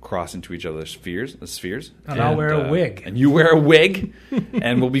don't cross into each other's spheres. And I'll wear a wig. And you wear a wig,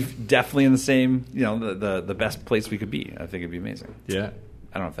 and we'll be definitely in the same, the best place we could be. I think it'd be amazing. Yeah.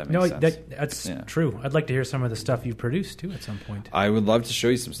 I don't know if that No, makes sense. that's Yeah. true. I'd like to hear some of the stuff you've produced too at some point. I would love to show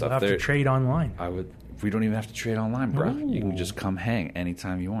you some We'll stuff. have to trade online. I would. We don't even have to trade online, bro. You can just come hang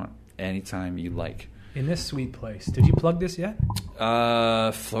anytime you want, anytime you like. In this sweet place. Did you plug this yet?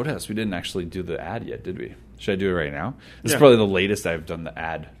 Float House. We didn't actually do the ad yet, did we? Should I do it right now? This is Yeah. probably the latest I've done the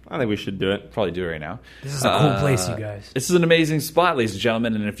ad. I think we should do it. Probably do it right now. This is a cool place, you guys. This is an amazing spot, ladies and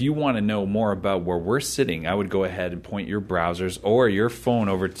gentlemen. And if you want to know more about where we're sitting, I would go ahead and point your browsers or your phone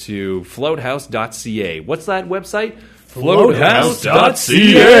over to floathouse.ca. What's that website?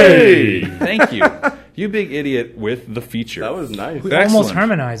 Floathouse.ca. Thank you. You big idiot with the feature. That was nice. We Excellent. almost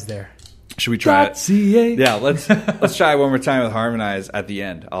harmonized there. Should we try it? .ca. Yeah, let's try it one more time with Harmonize at the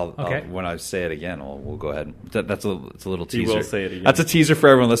end. Okay. When I say it again, we'll go ahead. It's a little He teaser. will say it again. That's a teaser for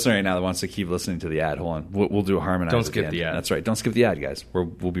everyone listening right now that wants to keep listening to the ad. Hold on, we'll do a Harmonize. Don't at skip end. the ad. That's right. Don't skip the ad, guys. We'll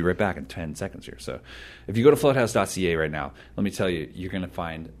be right back in 10 seconds here. So, if you go to floathouse.ca right now, let me tell you, you're going to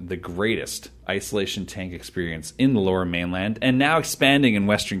find the greatest isolation tank experience in the Lower Mainland, and now expanding in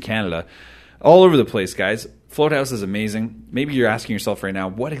Western Canada. All over the place, guys. Floathouse is amazing. Maybe you're asking yourself right now,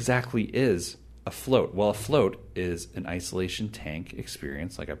 what exactly is a float? Well, a float is an isolation tank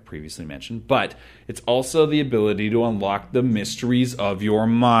experience, like I previously mentioned, but it's also the ability to unlock the mysteries of your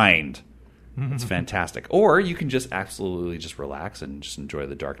mind. It's fantastic. Or you can just absolutely just relax and just enjoy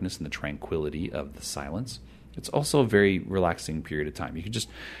the darkness and the tranquility of the silence. It's also a very relaxing period of time. You can just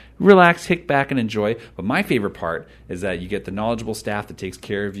relax, kick back, and enjoy. But my favorite part is that you get the knowledgeable staff that takes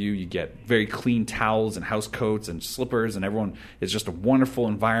care of you. You get very clean towels and house coats and slippers, and everyone is just a wonderful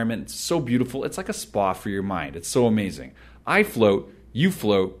environment. It's so beautiful. It's like a spa for your mind. It's so amazing. I float. You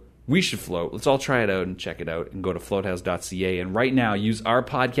float. We should float. Let's all try it out and check it out and go to floathouse.ca. And right now, use our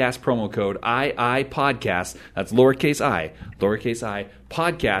podcast promo code IIPodcast. That's lowercase I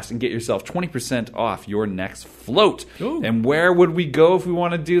podcast, and get yourself 20% off your next float. Ooh. And where would we go if we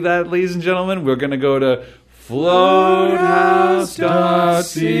want to do that, ladies and gentlemen? We're going to go to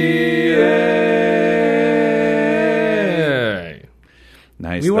floathouse.ca.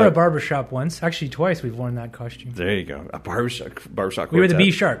 Nice. We wore a barbershop once. Actually, twice we've worn that costume. There you go. A barbershop We were the quartet.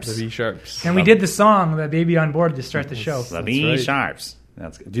 B Sharps. The V-sharps. And we did the song, the Baby on Board, to start the show. The B Sharps.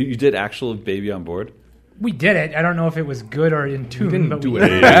 That's good. You did actual Baby on Board? We did it. I don't know if it was good or in tune. didn't but do we it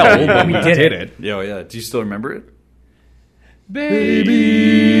did well, but we we did did it. it. Yeah, yeah. Do you still remember it?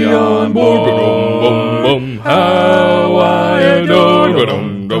 Baby on board, ba-dum, how I adore,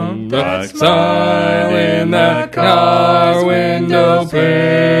 ba-dum, that smile in that car window pane.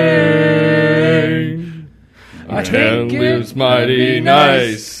 I think it's mighty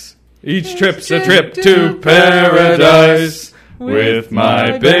nice. Each trip's a trip to paradise with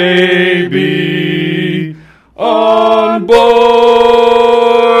my baby on board.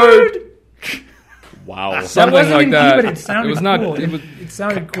 Wow, something wasn't like in key, that. but it sounded was not. cool. It was It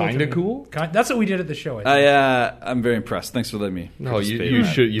sounded cool. kind to of me. cool. That's what we did at the show. I think. I'm very impressed. Thanks for letting me. No, participate in you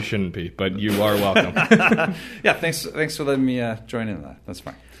that. should. You shouldn't be, but you are welcome. Yeah, thanks for letting me join in that. That's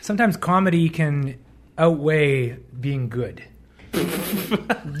fine. Sometimes comedy can outweigh being good.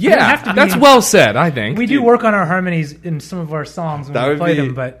 Yeah, that's well said. I think We do work on our harmonies in some of our songs when That we would play be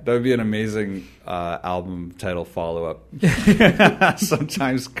them, but that would be an amazing album title follow up.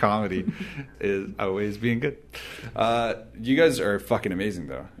 Sometimes comedy is always being good. You guys are fucking amazing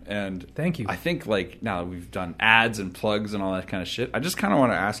though, and Thank you. I think like now that we've done ads and plugs and all that kind of shit, I just kind of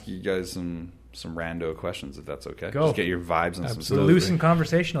want to ask you guys some rando questions if that's okay. Go. Just get your vibes on some we're stuff. loose and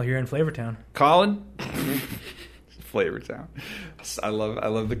conversational here in Flavortown. Colin. Flavortown. I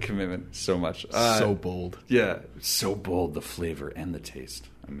love the commitment so much. so bold. Yeah, so bold, the flavor and the taste.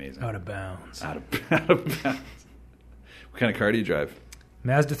 Amazing. Out of bounds. Out of bounds. What kind of car do you drive?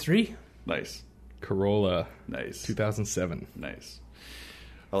 Mazda 3? Nice. Corolla, Nice. 2007. Nice.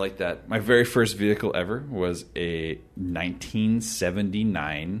 I like that. My very first vehicle ever was a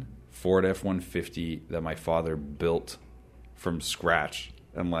 1979 Ford F-150 that my father built from scratch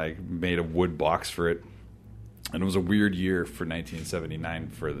and like made a wood box for it. And it was a weird year for 1979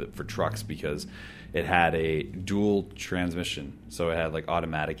 for trucks because it had a dual transmission, so it had like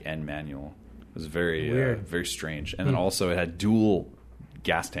automatic and manual. It was very very strange, and then also it had dual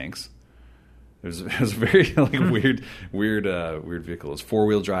gas tanks. It was very like weird vehicle. It was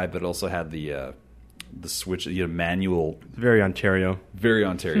 4-wheel drive, but it also had the switch, manual. Very Ontario. Very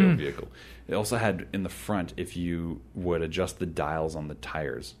Ontario vehicle. It also had in the front, if you would adjust the dials on the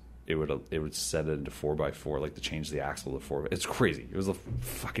tires, it would set it into 4x4, like to change the axle to 4. It's crazy. It was the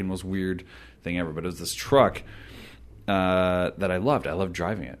fucking most weird thing ever. But it was this truck that I loved. I loved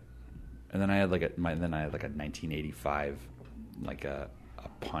driving it. And then I had like a 1985, like a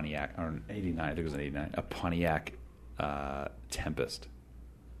Pontiac, or an 89. I think it was an 89. A Pontiac Tempest.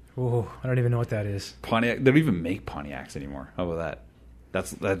 Oh, I don't even know what that is. Pontiac. They don't even make Pontiacs anymore. How about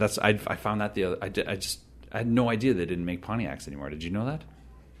that? That's. I found that the other. I had no idea they didn't make Pontiacs anymore. Did you know that?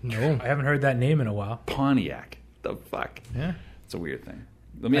 No. I haven't heard that name in a while. Pontiac. The fuck? Yeah. It's a weird thing.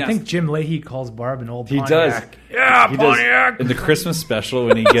 Let me I ask. think Jim Leahy calls Barb an old He Pontiac. does. Yeah, He does. Pontiac! In the Christmas special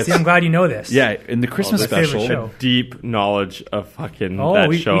when he gets. See, I'm glad you know this. Yeah, in the Christmas my favorite special. show. Deep knowledge of fucking Oh, that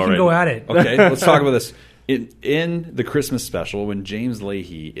we show. can right go now. at it. Okay, let's talk about this. In the Christmas special, when James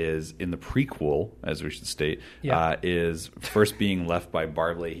Leahy is in the prequel, as we should state, Yeah. is first being left by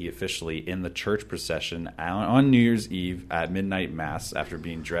Barb Leahy officially in the church procession on New Year's Eve at midnight mass after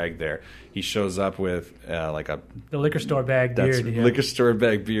being dragged there. He shows up with like a The liquor store bag that's beard. Yeah. liquor store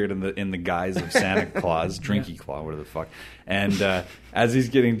bag beard in the guise of Santa Claus, Drinky Claw, whatever the fuck. And as he's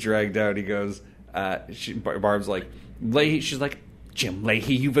getting dragged out, he goes, Barb's like, Leahy, she's like, Jim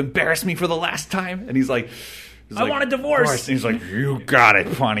Leahy, you've embarrassed me for the last time. And he's like, I want a divorce. He's like, you got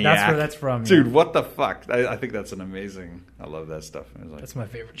it, Pontiac. That's where that's from, dude. yeah. What the fuck? I think that's an amazing. I love that stuff. I was like, That's my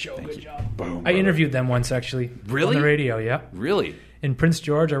favorite show. Good job. boom. I brother. interviewed them once, actually. Really? On the radio, yeah. Really? In Prince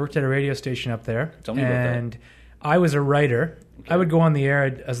George, I worked at a radio station up there. Tell me about that. And I was a writer. I would go on the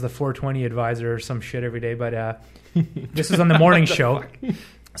air as the 420 advisor or some shit every day, but this was on the morning show.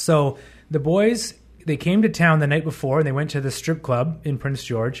 So the boys, they came to town the night before, and they went to the strip club in Prince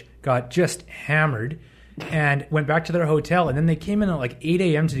George, got just hammered, and went back to their hotel. And then they came in at like 8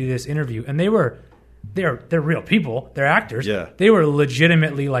 a.m. to do this interview. And they're real people. They're actors. Yeah. They were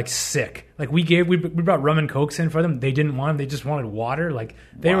legitimately like sick. Like we brought rum and cokes in for them. They didn't want them. They just wanted water. Like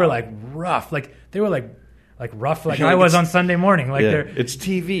they were like rough. Like they were like rough. Like I was on Sunday morning. Like Yeah. they're. It's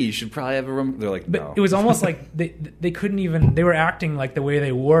TV. You should probably have a room. They're like, But no. it was almost like they couldn't even. They were acting like the way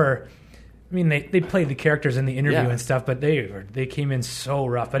they were. I mean, they played the characters in the interview Yeah. and stuff, but they came in so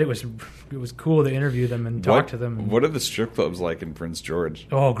rough. But it was cool to interview them and talk to them. What are the strip clubs like in Prince George?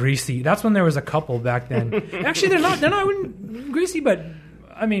 Oh, greasy! That's when there was a couple back then. Actually, they're not. I wouldn't greasy, but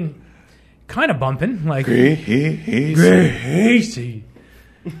I mean, kind of bumping. Like greasy.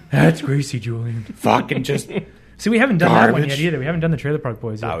 That's greasy, Julian. Fucking just See, we haven't done that one Garbage. yet either. We haven't done the Trailer Park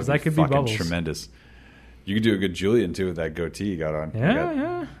Boys yet. that 'Cause would that could be fucking Bubbles. tremendous. You could do a good Julian too with that goatee you got on.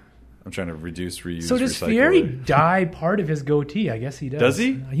 Yeah. I'm trying to reduce, reuse. So does recycle Fieri it. dye part of his goatee? I guess he does. Does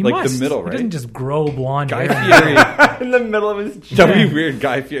he? He Like the must. middle, He right? doesn't just grow blonde Guy hair. Fieri? in the middle of his That'd be weird.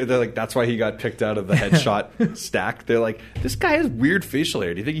 Guy Fieri. They're like, that's why he got picked out of the headshot stack. They're like, this guy has weird facial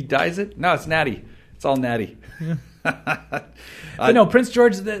hair. Do you think he dyes it? No, it's natty. It's all natty. But no, Prince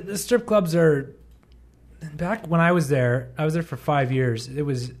George, the strip clubs are. Back when I was there for 5 years. There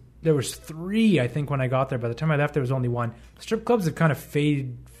was 3, I think, when I got there. By the time I left, there was only 1. Strip clubs have kind of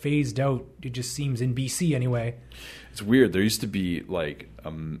phased out. It just seems in BC anyway. It's weird. There used to be like I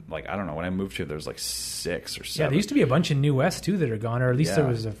don't know. When I moved here, there was like 6 or 7. Yeah, there used to be a bunch in New West too that are gone, or at least Yeah. there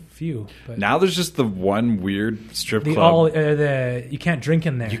was a few. But Now there's just the one weird strip the club. you can't drink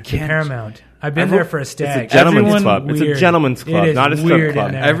in there. You The can't. Paramount. I've been there for a It's stag. a gentleman's Everyone club. It's a weird. gentleman's It club, is not a strip weird in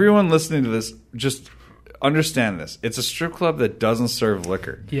club. there. Everyone listening to this, just understand this. It's a strip club that doesn't serve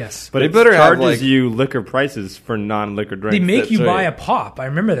liquor. Yes, But They it better have, charges like- you liquor prices for non-liquor drinks. they make That's you buy right. a pop. I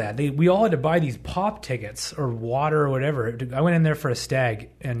remember that. We all had to buy these pop tickets or water or whatever. I went in there for a stag,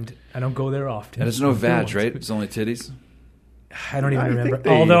 and I don't go there often. And there's no vag, right? It's only titties. I don't even I think remember. they-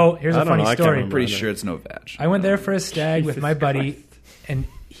 Although, here's I a don't funny know, I can't story. remember. Pretty sure it's no vag. I went there for a stag with my buddy, and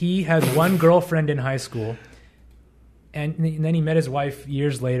he had one girlfriend in high school. And then he met his wife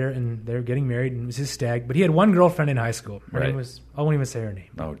years later, and they're getting married, and it was his stag. But he had one girlfriend in high school. Her Right. name was, I won't even say her name.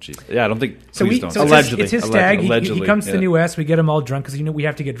 Oh, jeez. Yeah, I don't think. So, Please don't. so it's Allegedly. his stag. He Allegedly, comes to yeah. New West. We get him all drunk because we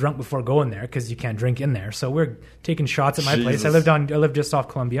have to get drunk before going there because you can't drink in there. So we're taking shots at my place. Jesus. I lived just off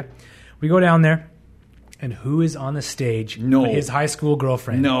Columbia. We go down there, and who is on the stage? No. His high school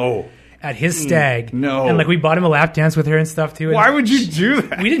girlfriend. No. At his stag. No. And like we bought him a lap dance with her and stuff too. And Why would you do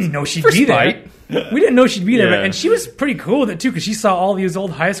that? we didn't know she'd For be there. spite. We didn't know she'd be there, Yeah. and she was pretty cool with it too because she saw all these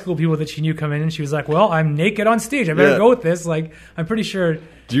old high school people that she knew come in, and she was like, "Well, I'm naked on stage. I better Yeah. go with this." Like, I'm pretty sure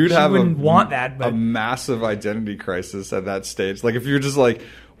You'd she have wouldn't want that, a but massive identity crisis at that stage. Like if you're just like,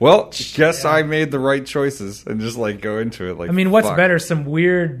 well, guess I made the right choices, and just like go into it. Like, I mean, what's fuck. better, some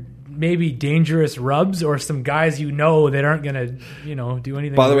weird, maybe dangerous rubs, or some guys that aren't gonna, do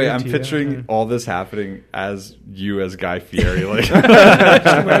anything? By the way, weird I'm to you? picturing all this happening as you as Guy Fieri, like,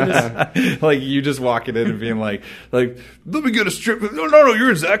 like you just walking in and being like, let me get a strip. No, you're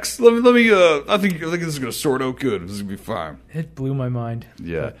his ex. Let me. I think this is gonna sort out good. This is gonna be fine. It blew my mind.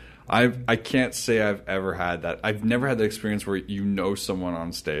 Yeah. I can't say I've ever had that. I've never had the experience where you know someone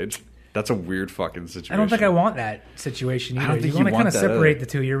on stage. That's a weird fucking situation. I don't think I want that situation either. I don't think you want to you kind want of that separate either. the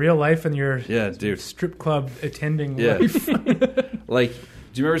two, your real life and your Yeah, dude. strip club attending Yeah. life. Like,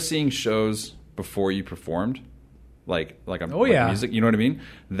 do you remember seeing shows before you performed? Like Oh, yeah. music, you know what I mean?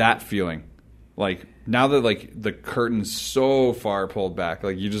 That feeling. Like now that like the curtain's so far pulled back,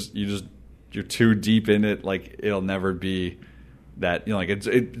 like you're too deep in it, like it'll never be that, like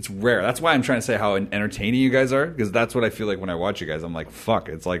it's rare. That's why I'm trying to say how entertaining you guys are, because that's what I feel like when I watch you guys. I'm like, fuck.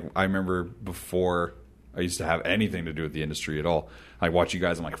 It's like I remember before I used to have anything to do with the industry at all. I watch you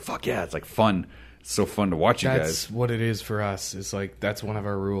guys, I'm like, fuck yeah, it's like fun. It's so fun to watch you That's guys. what it is for us. It's like that's one of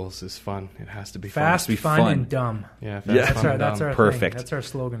our rules. Is fun. It has to be Fast, be fun, fun. and dumb. Fun. Yeah, fast, Yeah. fun, and That's dumb. our Perfect. thing. That's our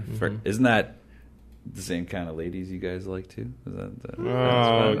slogan. Isn't that the same kind of ladies you guys like too? Is that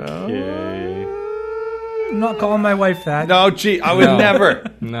Okay. I'm not calling my wife that. No, gee, I would No. never.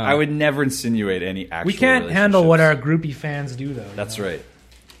 No. I would never insinuate any actual. we can't handle what relationships. our groupie fans do, though. That's right.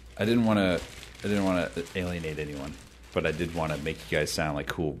 I didn't want to alienate anyone, but I did want to make you guys sound like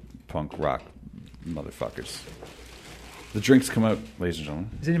cool punk rock motherfuckers. The drinks come out, ladies and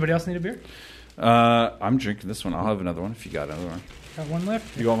gentlemen. Does anybody else need a beer? I'm drinking this one. I'll have another one if you got another one. Got one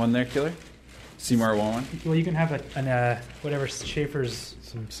left? You got one there, Killer? Seymour want one? Well, you can have whatever Schaefer's.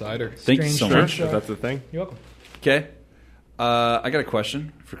 Some cider. Thank you so Strange much. drink. If that's the thing. You're welcome. Okay. I got a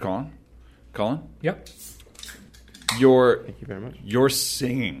question for Colin. Colin, Yep. Thank you very much. your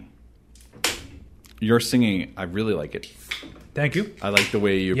singing. Your singing, I really like it. Thank you. I like the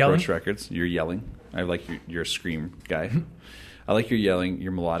way you Yelling? approach records. You're yelling. I like your scream guy. I like your yelling,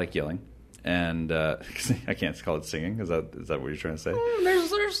 your melodic yelling. And I can't call it singing. Is that what you're trying to say?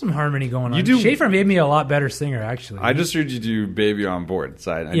 There's some harmony going on. You do- Schaefer made me a lot better singer, actually. I just heard you do Baby on Board.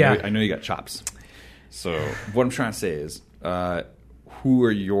 So I know you got chops. So what I'm trying to say is, who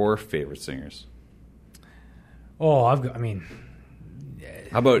are your favorite singers? Oh, How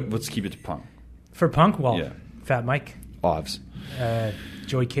about let's keep it to punk. for punk, well, Yeah. Fat Mike, Ovs.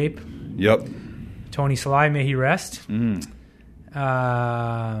 Joey Cape, Yep. Tony Sly, may he rest. Mm.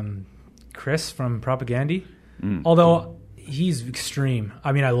 Chris from Propagandy. Mm. Although he's extreme.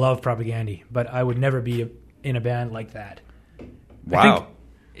 I mean, I love Propagandy, but I would never be in a band like that. I Wow. think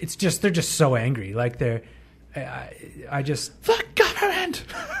it's just they're just so angry. Like they're. I just. Fuck government.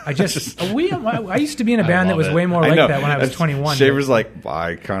 I used to be in a band that love was it. way more I like know. that when I was That's- 21. Shaver's like,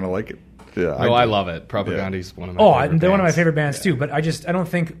 I kind of like it. Yeah, No, I do. love it. Propaganda's one of my Oh, favorite they're one of my bands. favorite bands too. But I don't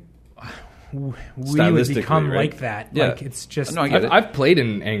think we would Stylistically, become right? like that. Yeah. Like it's just. No, I get it. I've played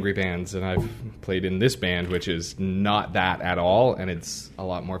in angry bands, and I've played in this band, which is not that at all, and it's a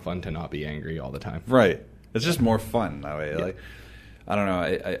lot more fun to not be angry all the time. Right. It's just more fun that way. Like, I don't know.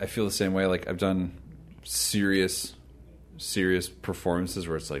 I feel the same way. Like I've done serious performances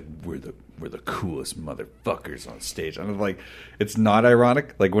where it's like we're the coolest motherfuckers on stage. I'm like, it's not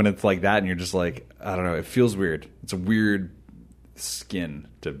ironic. Like when it's like that, and you're just like, I don't know. It feels weird. It's a weird skin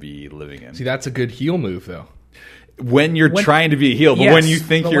to be living in. See, that's a good heel move, though. When you're trying to be a heel, but Yes, when you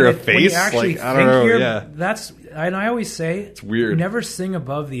think but you're when a it- when you face, actually like I don't think know. you're- Yeah, That's and I always say it's weird. Never sing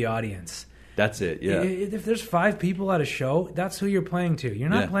above the audience. that's it. Yeah. If there's 5 people at a show, that's who you're playing to. You're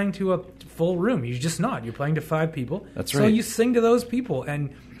not Yeah. playing to a full room. You're just not. You're playing to 5 people. That's So right. you sing to those people,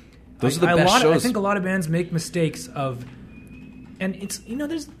 and Those are the best I shows. think a lot of bands make mistakes of, and it's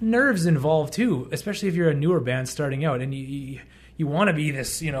there's nerves involved too, especially if you're a newer band starting out, and you want to be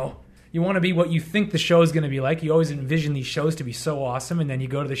this, you want to be what you think the show is going to be like. You always envision these shows to be so awesome, and then you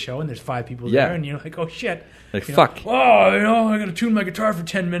go to the show and there's 5 people Yeah. there, and you're like, oh shit, Like, You fuck. Oh, I got to tune my guitar for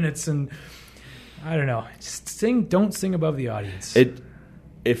 10 minutes, and I don't know. Just don't sing above the audience.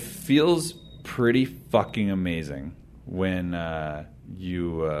 It feels pretty fucking amazing when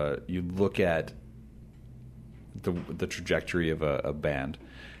you look at the trajectory of a band,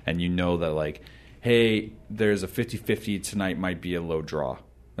 and you know that like, hey, there's a 50-50 tonight might be a low draw,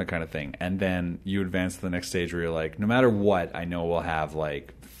 that kind of thing, and then you advance to the next stage where you're like, no matter what, I know we'll have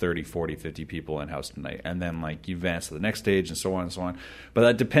like 30, 40, 50 people in house tonight, and then like you advance to the next stage and so on and so on. But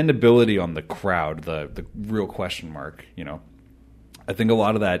that dependability on the crowd, the real question mark, I think a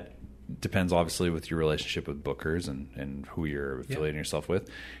lot of that depends obviously with your relationship with bookers and who you're affiliating yourself with,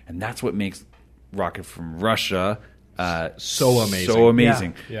 and that's what makes Rocket from Russia So amazing. So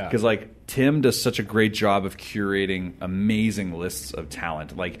amazing. Yeah. Because like Tim does such a great job of curating amazing lists of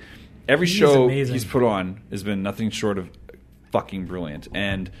talent. Like every He's show amazing. he's put on has been nothing short of fucking brilliant,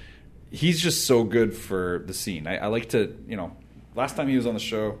 and he's just so good for the scene. I like to, last time he was on the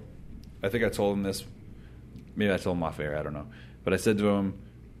show, I think I told him this. Maybe I told him off air. I don't know. But I said to him,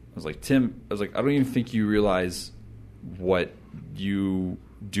 I was like, Tim, I don't even think you realize what you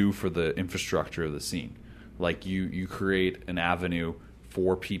do for the infrastructure of the scene. Like you create an avenue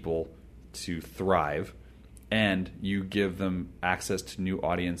for people to thrive, and you give them access to new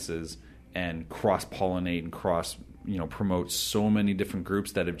audiences and cross-pollinate and promote so many different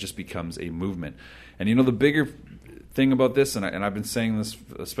groups that it just becomes a movement. And the bigger thing about this, and I've been saying this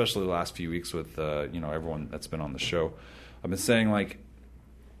especially the last few weeks with everyone that's been on the show, I've been saying, like,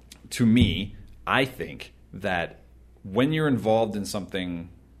 to me, I think that when you're involved in something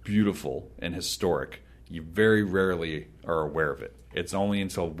beautiful and historic, you very rarely are aware of it. It's only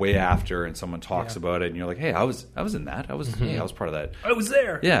until way after and someone talks about it and you're like, hey, I was in that. I was part of that. I was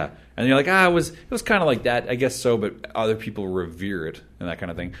there. Yeah. And you're like, it was kind of like that, I guess so, but other people revere it and that kind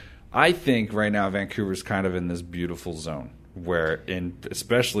of thing. I think right now Vancouver's kind of in this beautiful zone where,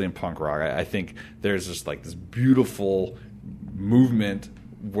 especially in punk rock, I think there's just like this beautiful movement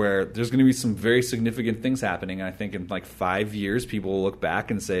where there's going to be some very significant things happening. And I think in like 5 years, people will look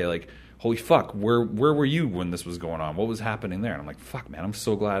back and say like, holy fuck, where were you when this was going on? What was happening there? And I'm like, fuck, man, I'm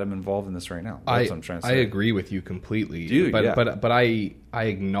so glad I'm involved in this right now. That's what I'm trying to say. I agree with you completely. Dude, but yeah. but I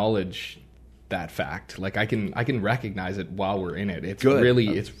acknowledge that fact. Like I can recognize it while we're in it. It's Good.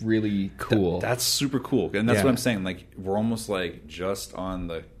 really cool. That's super cool, and that's Yeah. what I'm saying. Like we're almost like just on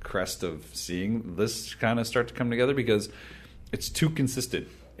the crest of seeing this kind of start to come together because it's too consistent.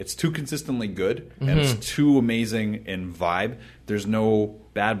 It's too consistently good, and it's too amazing in vibe. There's no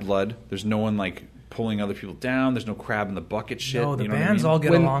bad blood. There's no one like pulling other people down. There's no crab in the bucket shit. No, the you know what I bands mean? all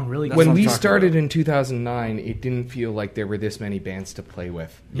get along really good. what When I'm we talking started about. in 2009, it didn't feel like there were this many bands to play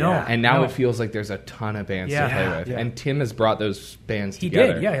with. No, And now no. it feels like there's a ton of bands Yeah. to play with. Yeah. And Tim has brought those bands He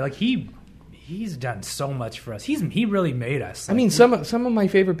together. did, yeah. Like he's done so much for us. He really made us. I mean, some of my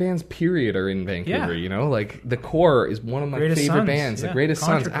favorite bands, period, are in Vancouver. Yeah. You know, like The Core is one of my Greatest favorite Sons, bands. yeah. The Greatest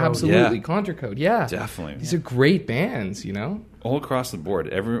Sons, Contra Code. absolutely. Yeah. Contra Code, yeah, Definitely. These are great bands. You know, all across the board,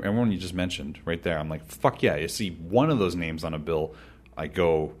 everyone you just mentioned right there, I'm like, fuck yeah. You see one of those names on a bill, I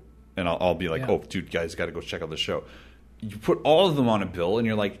go and I'll be like, Yeah. oh, dude, guys, got to go check out the show. You put all of them on a bill, and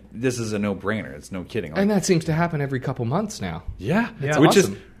you're like, this is a no-brainer. It's no kidding. Like, and that seems to happen every couple months now. yeah, Yeah. which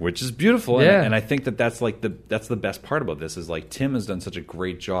awesome. is beautiful. Yeah. And I think that's like that's the best part about this is like Tim has done such a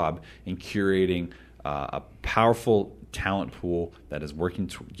great job in curating a powerful talent pool that is working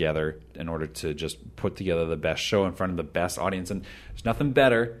together in order to just put together the best show in front of the best audience. And there's nothing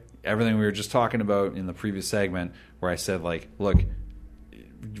better. Everything we were just talking about in the previous segment, where I said like, look,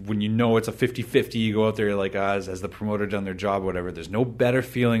 when you know it's a 50-50, you go out there like as the promoter done their job, whatever. There's no better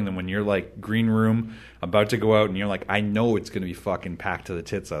feeling than when you're like green room about to go out and you're like, I know it's going to be fucking packed to the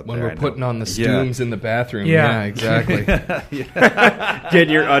tits out When there. we're I know. putting on the Yeah. stooms in the bathroom. Yeah. Yeah, exactly. Get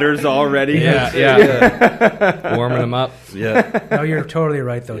your udders all ready. yeah. Warming them up. Yeah, No, you're totally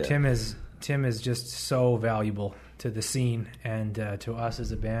right though. Yeah. Tim is just so valuable to the scene and to us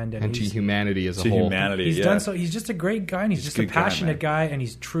as a band, And to he's, humanity as a to whole. humanity. he's yeah. done so. He's just a great guy, and he's just a a good guy, passionate man. guy, and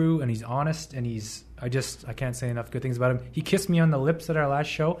he's true, and he's honest, and I can't say enough good things about him. He kissed me on the lips at our last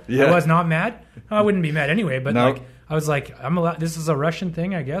show. Yeah. I was not mad. I wouldn't be mad anyway, but No. like I was like, I'm allowed. This is a Russian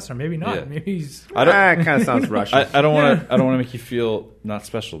thing, I guess, or maybe not. Yeah. Maybe he's. I don't. It kind of sounds Russian. I don't want to. I don't want to make you feel not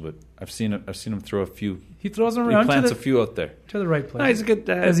special, but I've seen him throw a few. He throws them He around plants to a few out there. the right place. No, he's a good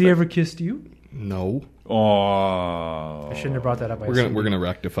dad. Has he ever kissed you? No. Oh, I shouldn't have brought that up. We're gonna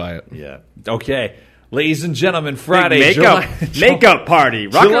rectify it. Yeah. Okay, ladies and gentlemen, Friday, makeup party.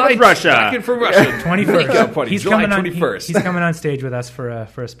 Rockin' with Russia. Rockin' from Russia. 21st. Makeup party. He's July coming on. 21st. He's coming on stage with us for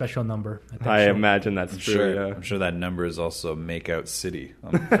a special number. At that I show. imagine that's true. Sure, Yeah. I'm sure that number is also Makeout City.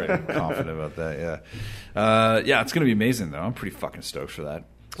 I'm pretty confident about that. Yeah, it's gonna be amazing though. I'm pretty fucking stoked for that.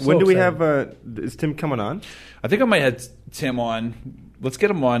 When So do we excited. have? Is Tim coming on? I think I might have Tim on. Let's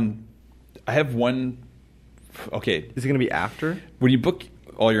get him on. I have one. Okay, Is it going to be after? when you book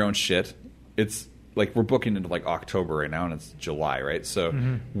all your own shit, it's like we're booking into like October right now, and it's July, right? So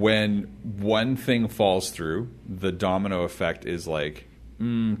when one thing falls through, the domino effect is like,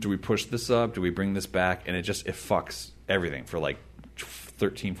 do we push this up? Do we bring this back? And it fucks everything for like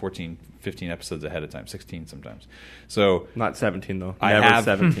 13, 14, 15 episodes ahead of time, 16 sometimes. So Not 17 though. I Never have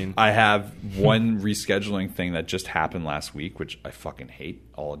 17. I have one rescheduling thing that just happened last week, which I fucking hate.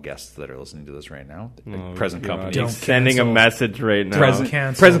 All guests that are listening to this right now, present God. company, Don't Sending a cancel. message right now. present,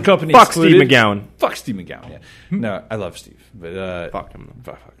 cancel. present company. Fuck Steve excluded. McGowan. Fuck Steve McGowan. Yeah, no, I love Steve, but Fuck him.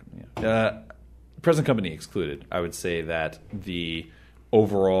 Fuck him. Yeah. Present company excluded. I would say that the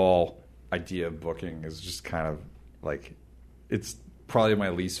overall idea of booking is just kind of like it's probably my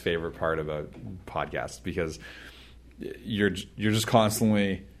least favorite part about podcasts because you're just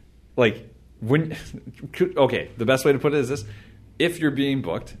constantly like when okay, the best way to put it is this: if you're being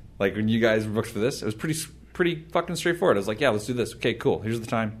booked, like when you guys were booked for this, it was pretty fucking straightforward. I was like, yeah, let's do this. Okay, cool. Here's the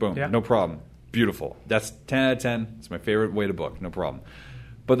time. Boom. Yeah. No problem. Beautiful. That's 10 out of 10. It's my favorite way to book. No problem.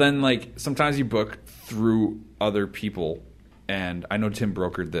 But then like sometimes you book through other people, and I know Tim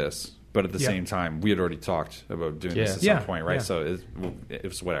brokered this, but at the Yeah. same time, we had already talked about doing this at Yeah. some point, right? Yeah. So it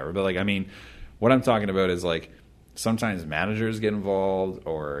was whatever. But like, I mean, what I'm talking about is like sometimes managers get involved,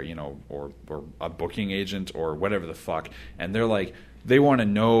 or you know, or a booking agent, or whatever the fuck, and they're like, they want to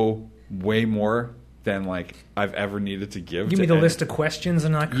know way more than like I've ever needed to give. Give to me the any- list of questions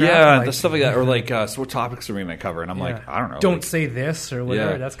and that crap. Yeah, like, the stuff like that, or like, so what topics are we going to cover? And I'm like, yeah. I don't know. Don't like, say this or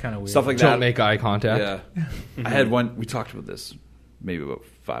whatever. yeah. That's kind of weird. Stuff like Don't that. make eye contact. Yeah, I had one. We talked about this maybe about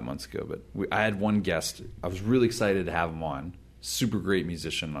 5 months ago, but I had one guest. I was really excited to have him on. Super great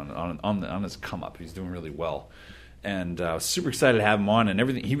musician on his come up. He's doing really well, and I was super excited to have him on and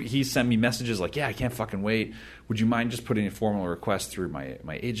everything. He sent me messages like, "Yeah, I can't fucking wait. Would you mind just putting a formal request through my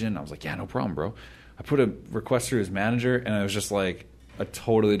agent?" I was like, "Yeah, no problem, bro." I put a request through his manager, and it was just like a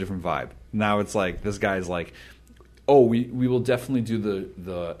totally different vibe. Now it's like this guy's like, "Oh, we will definitely do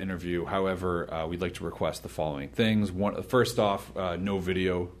the interview. However, we'd like to request the following things. First off, no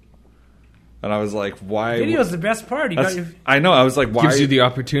video. And I was like, why? Video's the best part. You got your I know. I was like, why? Gives you the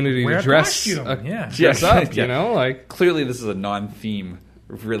opportunity wear to a dress, costume. Yeah. dress up. Yeah. You know, like Clearly, this is a non-theme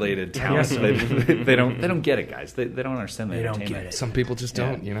related town. Yes. So they don't get it, guys. They don't understand the They don't entertainment. get it. some people just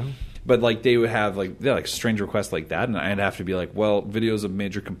don't. You know. But like they would have like strange requests like that, and I'd have to be like, well, video is a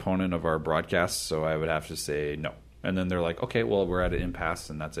major component of our broadcast, so I would have to say no. And then they're like, okay, well, we're at an impasse,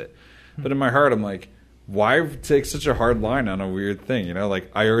 and that's it. But in my heart, I'm like, why take such a hard line on a weird thing? You know,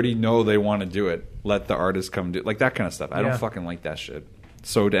 like I already know they want to do it. Let the artist come do it. Like that kind of stuff. I Yeah. don't fucking like that shit.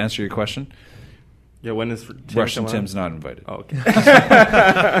 So to answer your question, Yeah, when is Tim Russian coming Tim's not invited. on? Oh, okay.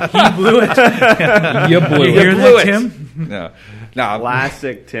 He blew it. You blew You it. hear blew that, it. Tim? No, no.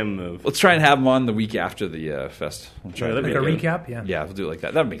 Classic Tim move. Let's try and have him on the week after the fest. We'll try Yeah, to that'd Like a be good. recap? Yeah. Yeah, we'll do it like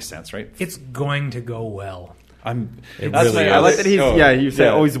that. That makes sense, right? It's going to go well. It That's really my is. I like that he's Oh, he said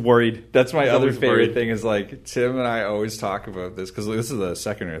yeah. always worried. That's my He's other always favorite worried. thing is like Tim and I always talk about this because this is the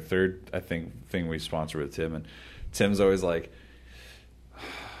second or third thing we sponsor with Tim, and Tim's always like,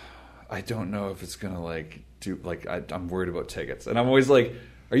 I don't know if it's gonna like do like I'm worried about tickets, and I'm always like,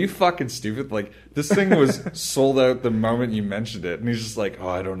 are you fucking stupid? Like this thing was sold out the moment you mentioned it, and he's just like, oh,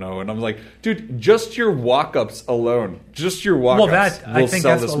 I don't know, and I'm like, dude, just your walk-ups alone, just your walk-ups. Well, that I will think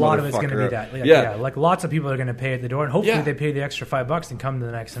sell that's this a lot of it's going to motherfucker be out. that. Like, yeah. like lots of people are going to pay at the door, and hopefully Yeah. they pay the extra $5 and come to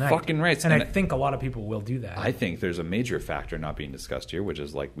the next night. Fucking right. And I And think a lot of people will do that. I think there's a major factor not being discussed here, which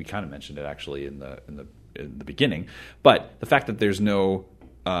is like we kind of mentioned it actually in the beginning, but the fact that there's no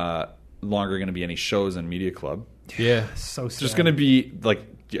longer going to be any shows in Media Club. Yeah. so sad. There's going to be like,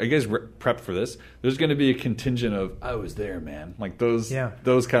 I guess prepped for this. There's going to be a contingent of I was there, man. Like those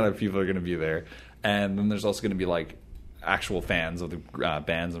kind of people are going to be there, and then there's also going to be like actual fans of the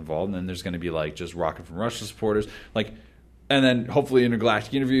bands involved, and then there's going to be like just Rocket from Russia supporters, like. And then hopefully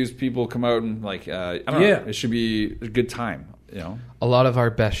Intergalactic Interviews, people come out and like, I don't know, it should be a good time, you know? A lot of our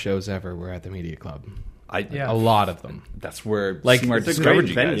best shows ever were at the Media Club. Yeah. A lot of them. That's where Like, Seymour it's a discovered great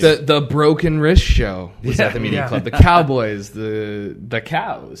you venue. guys. The Broken Wrist show was at the Media Yeah. Club. The Cowboys, the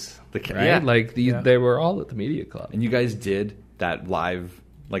Cows, right? yeah. Like they were all at the Media Club. And you guys did that live,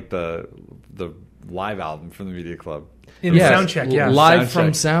 like the live album from the Media Club. in Soundcheck, yeah. Live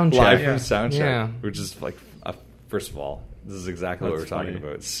from Soundcheck. Live Yeah. from Soundcheck. Yeah. Which is like, first of all, this is exactly what we're That's talking funny.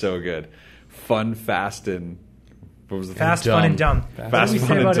 about. It's so good. Fun, fast, and what was the Fast, Dumb. fun, and dumb. Fast, What did we fun,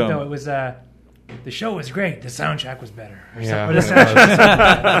 say and about it, dumb. though? It was, the show was great. The soundtrack was better. Or Yeah. something. Or the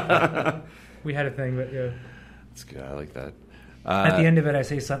soundtrack. We had a thing, but yeah. That's good. I like that. At the end of it, I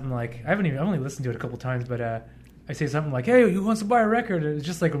say something like, I've only listened to it a couple times, but I say something like, hey, who wants to buy a record? It was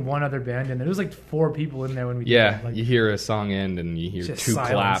just like one other band, and there was like 4 people in there when we did Yeah, it. Like, you hear a song end and you hear Just 2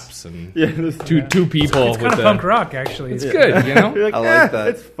 silence. claps and Yeah, this- two people. it's kind with of the- punk rock, actually. It's good, you know. You're like, I like that.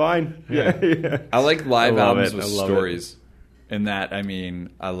 It's fine. Yeah. I like live I love albums it. with I love stories. In that, I mean,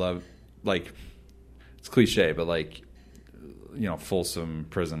 I love, like, it's cliche, but like, you know, Folsom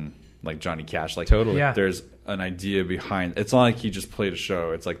Prison, like Johnny Cash, like Totally. Yeah. there's an idea behind. It's not like he just played a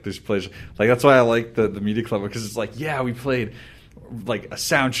show. It's like this plays like that's why I like the Media Club, because it's like, yeah, we played like a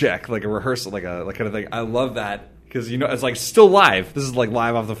sound check, like a rehearsal, like kind of thing. I love that because, you know, it's like still live. This is like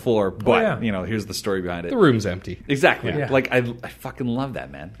live off the floor, but yeah. you know, here's the story behind it. The room's empty. Exactly. Yeah. Like I fucking love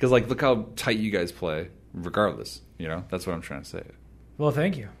that, man. Because like look how tight you guys play, regardless. You know, that's what I'm trying to say. Well,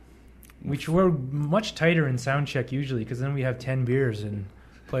 thank you. We're much tighter in soundcheck usually, because then we have 10 beers and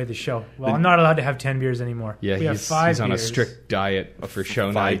play the show. Well, I'm not allowed to have 10 beers anymore. Yeah, we have he's 5 on a beers. strict diet for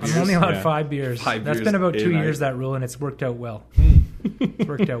show 5 nights. I'm only allowed Yeah. 5 beers. 5 That's beers been about a 2 night. years, that rule, and it's worked out well. It's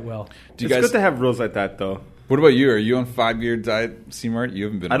worked out well. Do you It's guys? good to have rules like that, though. What about you? Are you on 5-year diet, C-Mart? You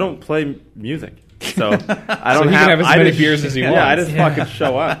haven't been. I on. don't play music, so I don't So he can have as I many just- beers as he Yeah, I wants. just Yeah. fucking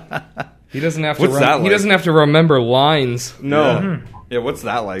show up. He doesn't have to. What's that He like? doesn't have to remember lines. No, Yeah, what's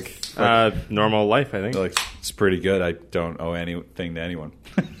that like? normal life, I think. Like, it's pretty good. I don't owe anything to anyone.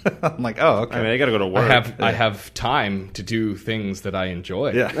 I'm like, oh, okay. I mean, I gotta go to work. I have time to do things that I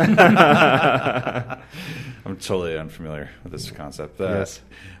enjoy. Yeah. I'm totally unfamiliar with this concept. Yes.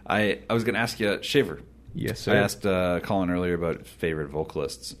 I was going to ask you, Shaver. Yes, I sir. asked Colin earlier about favorite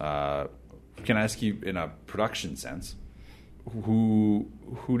vocalists. Can I ask you, in a production sense, who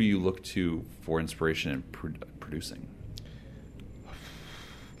do you look to for inspiration in producing?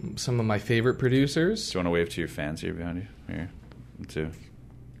 Some of my favorite producers. Do you want to wave to your fans here behind you? Here, 2.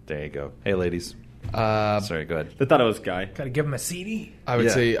 There you go. Hey, ladies. Sorry, go ahead. They thought it was Guy. Got to give him a CD. I would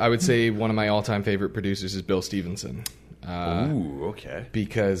Yeah. say one of my all-time favorite producers is Bill Stevenson. Ooh, okay.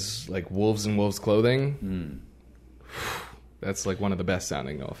 Because like Wolves in Wolves Clothing, that's like one of the best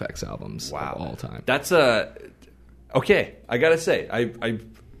sounding NoFX albums of all time. That's okay. I gotta say, I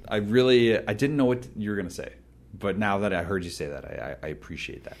didn't know what you were gonna say. but now that I heard you say that, I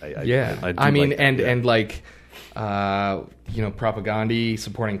appreciate that. I do I mean, like that, and like, Propagandhi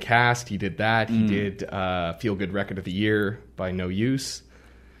supporting cast. He did that. He did Feel Good Record of the Year by No Use.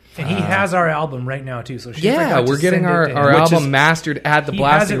 And he has our album right now too. So she Yeah, forgot to we're getting send it to our him. Which album is- mastered at the He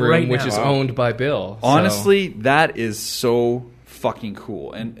Blasting has it Room, right which now. is owned by Bill. So- Honestly, that is so fucking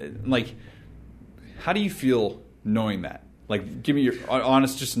cool. And like, how do you feel knowing that? Like, give me your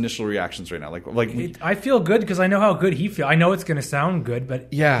honest, just initial reactions right now. I feel good because I know how good he feels. I know it's going to sound good,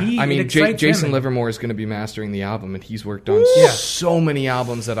 but yeah, I it mean, excites Jason him. Livermore is going to be mastering the album, and he's worked on Yeah. so many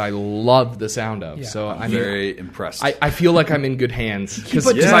albums that I love the sound of. Yeah. So I I'm mean, very impressed. I feel like I'm in good hands He because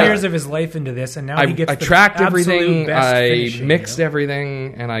put 2 Yeah. years of his life into this, and now I he gets the tracked absolute everything, best I finishing, mixed you know?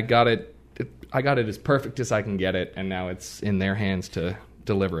 everything, and I got it. I got it as perfect as I can get it, and now it's in their hands to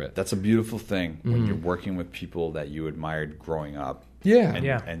deliver it. That's a beautiful thing when you're working with people that you admired growing up. Yeah. And,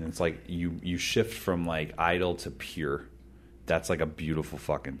 Yeah. and it's like you shift from like idle to pure. That's like a beautiful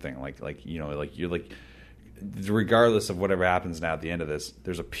fucking thing. Like you're like, regardless of whatever happens now at the end of this,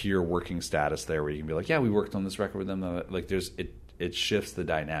 there's a pure working status there where you can be like, yeah, we worked on this record with them. Like it shifts the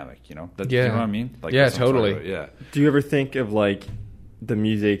dynamic, you know? Yeah. You know what I mean? Like, Yeah, that's what I'm talking totally. about, yeah. Do you ever think of like the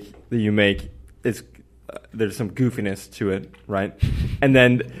music that you make is there's some goofiness to it, right? And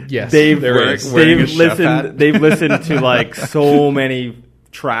then Yes, they've there is. Wearing a chef hat. listened to like so many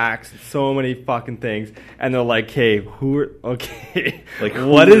tracks, so many fucking things, and they're like, "Hey, Like, who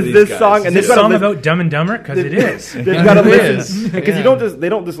what are is these this guys? song?" Is And this they've got song to about Dumb and Dumber? Because it is. They've got to It listen is. because Yeah. they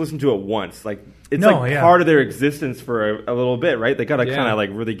don't just listen to it once. Like it's No, like yeah. part of their existence for a little bit, right? They got to Yeah. kind of like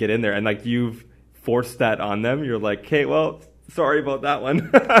really get in there, and like you've forced that on them. You're like, "Okay, well, sorry about that one."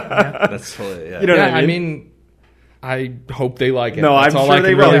 That's totally, yeah. You know yeah, what I I mean? mean, I hope they like it. No, That's I'm all sure I they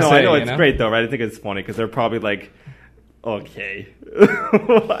can will. really No, say, I know you it's great though, right? I think it's funny because they're probably like, "Okay,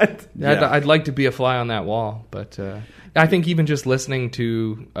 what?" Yeah, Yeah. I'd like to be a fly on that wall, but I think even just listening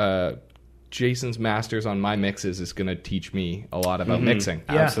to Jason's masters on my mixes is going to teach me a lot about mixing.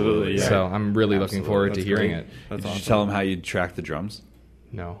 Yeah. Absolutely. Yeah. So I'm really looking forward to That's hearing great. it. That's Did awesome. you tell them how you track the drums?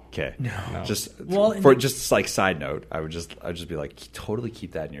 No. Okay. No. Just Well, for just like side note, I'd just be like, totally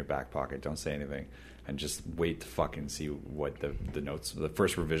keep that in your back pocket. Don't say anything, and just wait to fucking see what the notes, the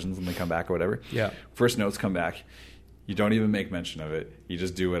first revisions when they come back or whatever. Yeah. First notes come back. You don't even make mention of it. You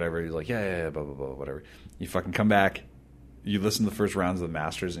just do whatever. You're like, yeah, blah blah blah, whatever. You fucking come back. You listen to the first rounds of the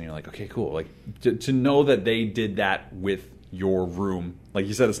masters, and you're like, okay, cool. Like to know that they did that with your room, like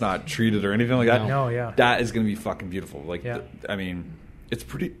you said, it's not treated or anything like that. No, yeah. That is going to be fucking beautiful. Like, Yeah. I mean, it's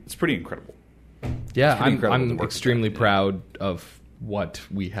pretty incredible. Yeah, pretty incredible to I'm work with extremely that, yeah. proud of what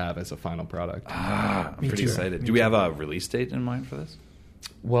we have as a final product. I'm Me pretty too. excited. Me Do we too. have a release date in mind for this?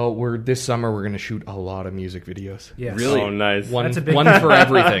 Well, this summer we're going to shoot a lot of music videos. Yes. Really? Oh, nice. One, That's a big- one for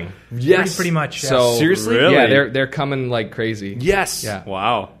everything. Pretty much. Yeah. So Seriously? Really? Yeah, they're coming like crazy. Yes. Yeah.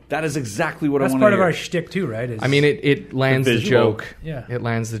 Wow. That is exactly what That's I want part to of hear. our shtick too, right? Is- I mean, it lands the visual. joke. Yeah. It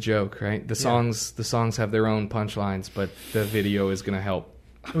lands the joke, right? The songs have their own punchlines, but the video is going to help.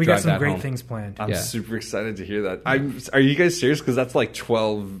 we got drive some that great home. things planned. I'm Yeah. super excited to hear that. Are you guys serious? Because that's like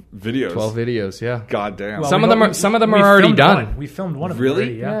 12 videos. 12 videos, yeah. God damn. Well, Some we of them got- are- some of them we are already filmed done. one. We filmed one of them Really?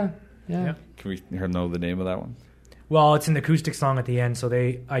 already, Yeah. Yeah. Can we know the name of that one? Well, it's an acoustic song at the end, so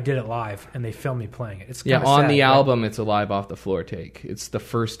I did it live, and they filmed me playing it. It's Yeah, kinda on sad, the but- album, it's a live off the floor take. It's the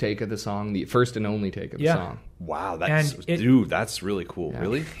first take of the song, the first and only take of the Yeah. song. Wow, that's And it- dude, that's really cool. Yeah.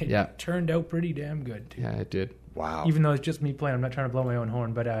 Really? It Yeah. turned out pretty damn good, too. Yeah, it did. Wow. Even though it's just me playing, I'm not trying to blow my own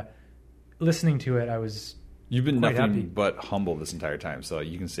horn, but listening to it, I was... You've been quite nothing happy. but humble this entire time, so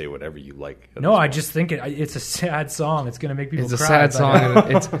you can say whatever you like. at No, this I point. just think it's a sad song. It's going to make people It's a cry. sad but, song.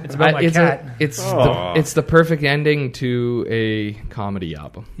 And it's It's about my cat. Aw. It's the perfect ending to a comedy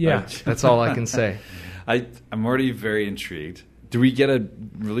album. Yeah. That's all I can say. I'm already very intrigued. Do we get a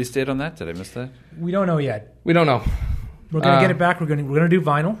release date on that? Did I miss that? We don't know yet. We don't know. We're going to get it back. We're going to do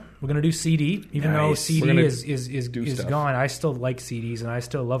vinyl. We're going to do CD. Even though Nice. We're CD gonna is do stuff. gone, I still like CDs, and I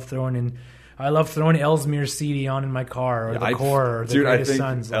still love throwing in. I love throwing Ellesmere's CD on in my car, or the Core, or the Dude, I Greatest think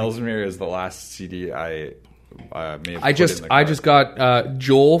Sons. Like, Ellesmere is the last CD I may have I put just in the car. I just got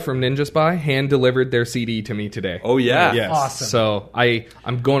Joel from Ninja Spy hand delivered their CD to me today. Oh yeah. Yes. Awesome. So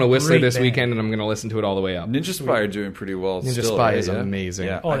I'm going to Whistler Great this band. weekend, and I'm going to listen to it all the way up. Ninja Spy are doing pretty well. Ninja still, Spy right? is Yeah? amazing.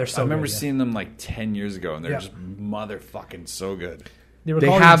 Yeah. Oh, they're so I remember good, yeah. seeing them like 10 years ago, and they're Yeah. just motherfucking so good. they were They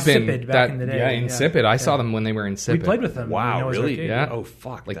called have been Insipid back in the day. Yeah, Insipid. I saw them when they were We Insipid. played with them. Wow, in Noah's really? Arcade. Yeah. Oh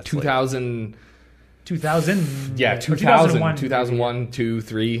fuck. like that's 2000. 2000. Yeah, or 2000, 2001, 2,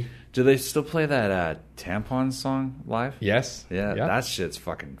 3. Do they still play that Tampon song live? Yes. Yeah, that shit's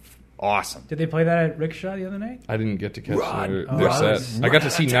fucking Awesome. Did they play that at Rickshaw the other night? I didn't get to catch their Oh, set. I got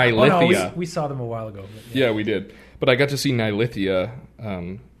to see Oh, no, Nilithia. we saw them a while ago. But Yeah, we did. But I got to see Nilithia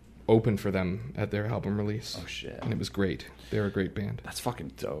open for them at their album release. Oh, shit. And it was great. They're a great band. That's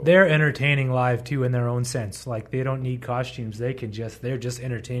fucking dope. They're entertaining live too in their own sense. Like they don't need costumes. They're just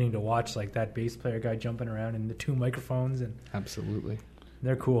entertaining to watch. Like that bass player guy jumping around and the two microphones, and Absolutely.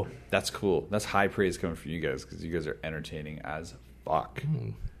 they're cool. That's cool. That's high praise coming from you guys because you guys are entertaining as fuck.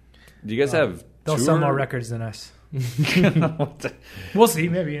 Do you guys have They'll tour? sell more records than us. What the- We'll see.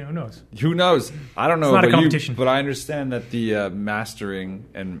 Maybe, who knows? Who knows? I don't know. It's not a about competition. but I understand that the mastering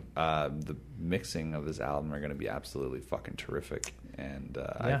and the mixing of this album are going to be absolutely fucking terrific. And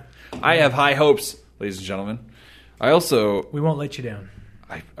Yeah. I have high hopes, ladies and gentlemen. I also We won't let you down.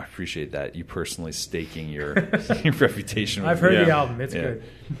 I appreciate that you personally staking your your reputation. I've with heard me. the album. It's Yeah.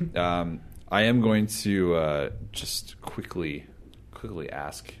 good. I am going to just quickly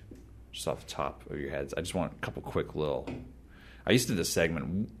ask, just off the top of your heads. I just want a couple quick little. I used to do this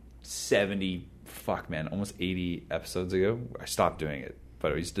segment almost 80 episodes ago. I stopped doing it,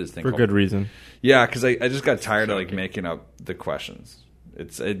 but I used to do this thing For called- good reason. Yeah, because I just got tired of like making up the questions. It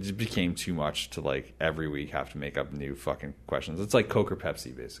just became too much to like every week have to make up new fucking questions. It's like Coke or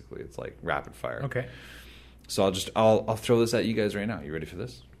Pepsi, basically. It's like rapid fire. Okay, So I'll throw this at you guys right now. You ready for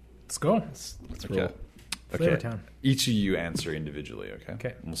this? let's go. Let's Okay. roll. Flavor Town. Each of you answer individually. Okay.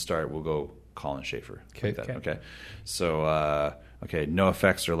 Okay. We'll start. We'll go Colin Schaefer. Okay. Like that. Okay. Okay. So No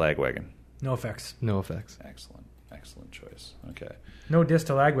Effects or Lagwagon. No effects. No effects. Excellent choice. Okay. No diss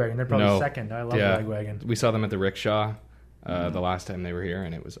to Lagwagon. They're probably No. second. I love Yeah. Lagwagon. We saw them at the Rickshaw the last time they were here,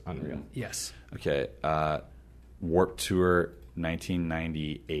 and it was unreal. Yes. Okay. Warped Tour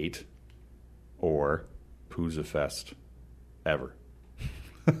 1998 or Pooza Fest ever.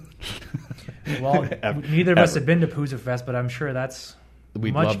 Well, Ever. neither of us Ever. have been to Pooza Fest, but I'm sure that's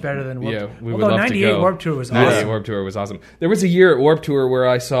We'd much love- better than Warped yeah, Tour. we would Although love to 98 go. Warped Tour was 98 awesome. Warped Tour was awesome. There was a year at Warped Tour where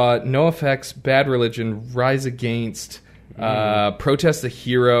I saw NoFX, Bad Religion, Rise Against, Protest the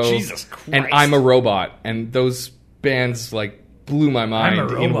Hero, Jesus and Christ. I'm a Robot, and those bands like blew my mind I'm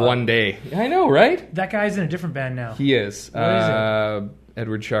a in Robot. one day. I know, right? That guy's in a different band now. He is. What is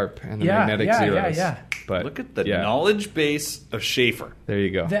Edward Sharp and the Yeah, Magnetic yeah, Zeros. yeah. But Look at the yeah, knowledge base of Schaefer. there you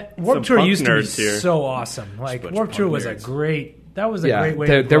go. That Warped Some Tour punk used to be nerds here. so awesome. Like bunch Warped of Tour punk was nerds. that was a Yeah, great way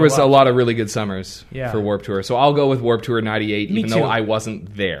there to grow was a up. lot of really good summers Yeah. for Warped Tour. So I'll go with Warped Tour 98, Me even too. though I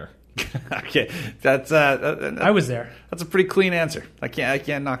wasn't there. Okay, that's I was there. That's a pretty clean answer. I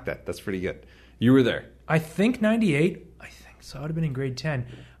can't knock that. That's pretty good. You were there. I think 98. I think so. I would have been in grade 10.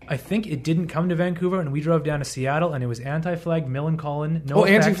 I think it didn't come to Vancouver, and we drove down to Seattle, and it was Anti-Flag, Millencolin, No Oh,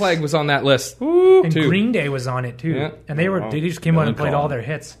 Effects, Anti-Flag was on that list. and too. Green Day was on it too. Yeah. And they just came out and played Millencolin. all their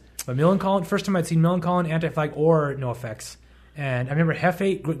hits. But Millencolin, first time I'd seen Millencolin, Anti-Flag, or No Effects. And I remember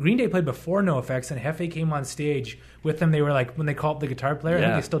Green Day played before No Effects, and Hefe came on stage with them. They were like, when they called the guitar player, I Yeah.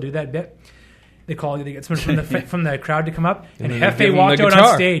 think they still do that bit. They get someone from the crowd to come up, and then they give Hefe them walked the out guitar.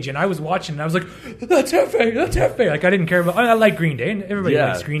 on stage, and I was watching, and I was like, "That's Hefe, that's Hefe." Like I didn't care about. I like Green Day, and everybody Yeah,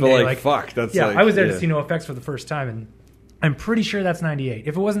 likes Green but, Day. like, fuck, that's yeah. like- I was there yeah. to see No Effects for the first time, and I'm pretty sure that's 98.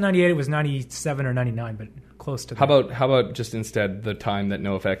 If it wasn't 98, it was 97 or 99, but close to. How that. about just instead the time that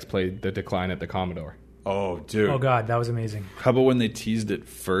NoFX played The Decline at the Commodore? Oh, dude. Oh god, that was amazing. How about when they teased it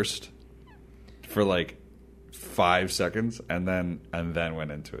first for like 5 seconds and then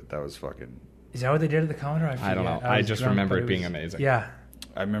went into it? That was fucking. Is that what they did at the Commodore? I don't know. forget. I was just drunk, remember but it being was- amazing. Yeah.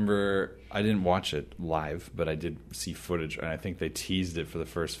 I remember I didn't watch it live, but I did see footage, and I think they teased it for the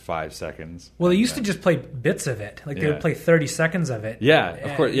first 5 seconds. Well, they And used to then- just play bits of it. Like they Yeah. would play 30 seconds of it. Yeah,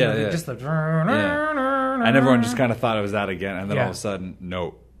 of course. Yeah, yeah. Just like. And everyone just kind of thought it was that again, and then Yeah. all of a sudden,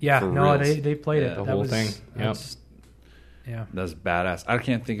 no. Yeah, for no, reals. they played Yeah. it. The That whole was, thing. Yep. that's- Yeah. That's badass. I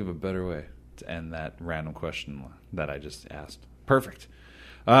can't think of a better way to end that random question that I just asked. Perfect.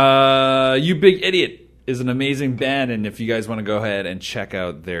 You Big Idiot is an amazing band, and if you guys want to go ahead and check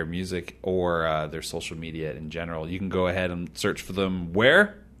out their music or their social media in general, you can go ahead and search for them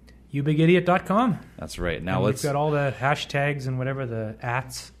where? YouBigIdiot.com. That's right. Now And let's we've got all the hashtags and whatever the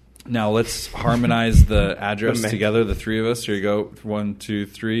ats. harmonize the address The man. together, the three of us. Here you go. 1, 2,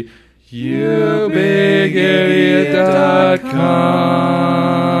 3.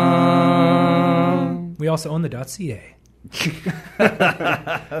 YouBigIdiot.com. We also own the .ca.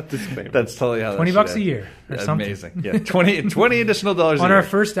 That's totally how that $20 shit a year or ends. something. Amazing. Yeah, 20 additional dollars a On year. our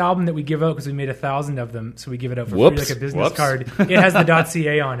first album that we give out, because we made 1,000 of them, so we give it out for Whoops. free like a business Whoops. card. It has the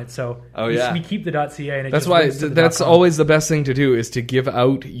 .ca on it, so Oh, yeah. we keep the .ca. And it That's just why. links to the That's .com. always the best thing to do is to give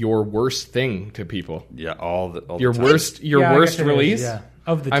out your worst thing to people. Yeah, all the Your time. worst. Your Yeah, I worst guess it is, release. yeah.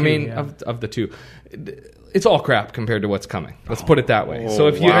 Of the two, I mean, yeah. of the two, it's all crap compared to what's coming. Let's put it that way. So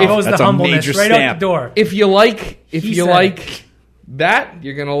if you There goes the That's a humbleness major right out stamp. the door. if you like He said that,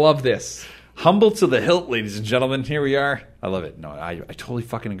 you're gonna love this. Humble to the hilt, ladies and gentlemen. Here we are. I love it. No, I totally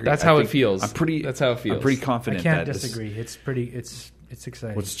fucking agree. That's I how it think feels. That's how it feels. I'm pretty I confident can't that this- disagree. It's pretty. It's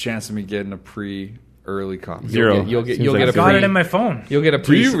exciting. What's the chance of me getting a early copy? Zero. You'll get Seems a like I got pre. it in my phone. You'll get a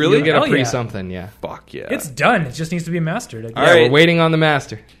pre. you really? You'll get a Hell pre yeah. something. Yeah. Fuck yeah. It's done. It just needs to be mastered. All Yeah, right. we're waiting on the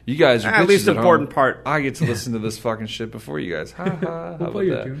master. You guys are At least bitches at important home. part. I get to listen to this fucking shit before you guys. Ha ha. How play about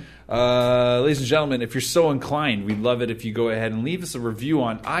your that? tune. Ladies and gentlemen, if you're so inclined, we'd love it if you go ahead and leave us a review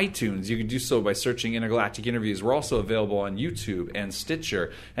on iTunes. You can do so by searching Intergalactic Interviews. We're also available on YouTube and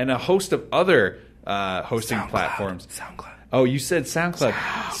Stitcher and a host of other hosting platforms. SoundCloud. Oh, you said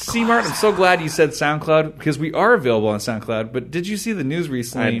SoundCloud. See, Martin, I'm so glad you said SoundCloud because we are available on SoundCloud. But did you see the news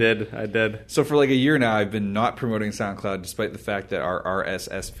recently? I did. So for like a year now, I've been not promoting SoundCloud, despite the fact that our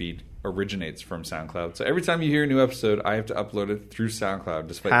RSS feed originates from SoundCloud. So every time you hear a new episode, I have to upload it through SoundCloud,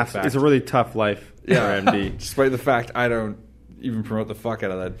 despite the fact. It's a really tough life for MD. Despite the fact I don't even promote the fuck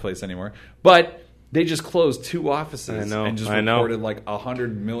out of that place anymore. But they just closed 2 offices I know, and just I know. reported like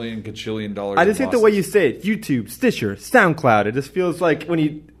 $100 million gajillion dollars. I just hate the way you say it. YouTube, Stitcher, SoundCloud. It just feels like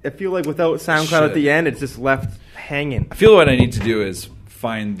I feel like without SoundCloud Shit. at the end, it's just left hanging. I feel what I need to do is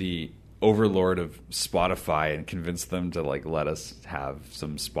find the overlord of Spotify and convince them to like let us have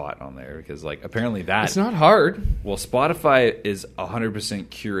some spot on there because like apparently that It's not hard. well Spotify is 100%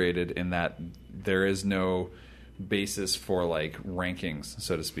 curated in that there is no basis for like rankings,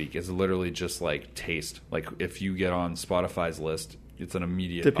 so to speak. It's literally just like taste. Like if you get on Spotify's list, it's an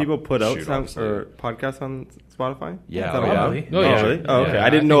immediate. Did people put out upshoot, sound obviously. or podcasts on Spotify? Yeah, Is that oh, what- yeah. Probably. Oh, yeah. really? Oh, okay. Yeah, I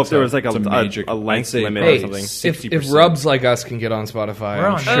didn't I know think if there so. was like It's a major- a length I'd say limit Hey, or something. if 60%. Rubs like us can get on Spotify, We're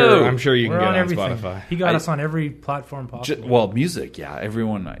on. I'm sure you can We're get on on everything. Spotify. He got I- us on every platform possible. Well, music, yeah.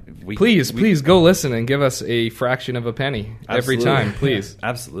 Everyone, Please go listen and give us a fraction of a penny every Absolutely. time, please.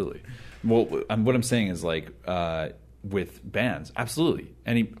 Absolutely. Well, what I'm saying is like with bands, absolutely.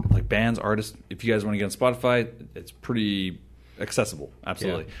 Any like bands, artists. If you guys want to get on Spotify, it's pretty accessible.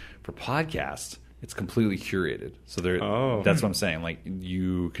 Absolutely. Yeah. For podcasts, it's completely curated. So there. Oh. That's what I'm saying. Like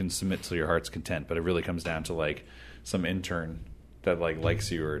you can submit to your heart's content, but it really comes down to like some intern that like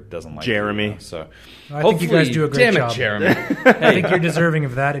likes you or doesn't like Jeremy. You, you know? So I think you guys do a great Damn job. it, Jeremy. I think you're deserving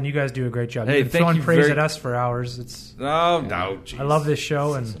of that, and you guys do a great job. Hey, You've been thank throwing you praise very- at us for hours. It's no. Geez. I love this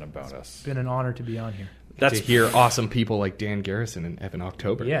show, and This isn't about us. been an honor to be on here. That's to hear awesome people like Dan Garrison and Evan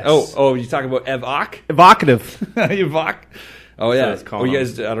October. Yes. Oh, you talking about Ev Ock? Evocative. Evok. Oh yeah. That's Oh, you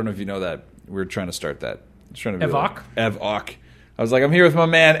guys. I don't know if you know that. We're trying to start that. Trying to be Ev like, Ock? Ev Ock. I was like, I'm here with my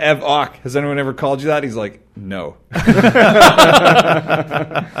man Ev Ock. Has anyone ever called you that? He's like, no.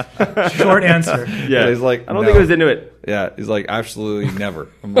 Short answer. Yeah. He's like, I don't no. think he was into it. Yeah. He's like, absolutely never.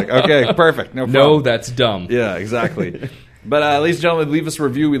 I'm like, okay, perfect. No No, problem. that's dumb. Yeah, exactly. But ladies and gentlemen, leave us a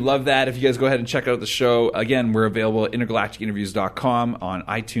review. We love that. If you guys go ahead and check out the show, again, we're available at intergalacticinterviews.com on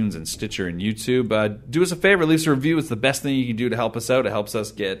iTunes and Stitcher and YouTube. Do us a favor, leave us a review. It's the best thing you can do to help us out. It helps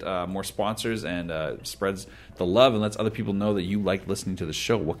us get more sponsors and spreads the love and lets other people know that you like listening to the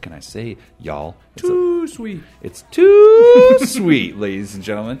show. What can I say, y'all? Too sweet. It's too sweet, ladies and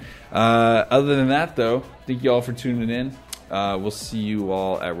gentlemen. Other than that, though, thank you all for tuning in. We'll see you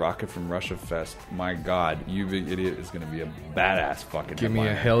all at Rocket from Russia Fest. My God, You Big Idiot is going to be a badass fucking Give me a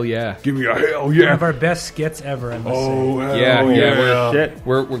headliner. hell yeah. Give me a hell One yeah. of our best skits ever, I must say. hell Yeah. Shit.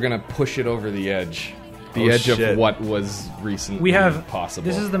 We're gonna push it over the edge. The Oh, edge shit. of what was recently We have possible.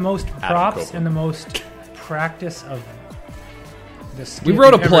 This is the most props Copeland. and the most practice of the skit We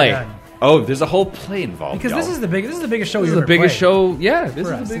wrote a we've ever play. done. Oh, there's a whole play involved. Because this y'all. is the biggest show This we've is the ever biggest played. show. Yeah, this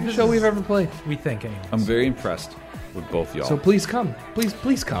For is us. the biggest This show is- we've ever played. We think, anyways. I'm very impressed with both y'all. So please come. Please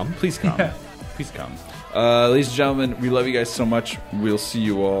come. please come. Yeah. Please come. Ladies and gentlemen, we love you guys so much. We'll see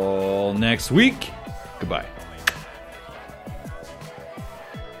you all next week. Goodbye.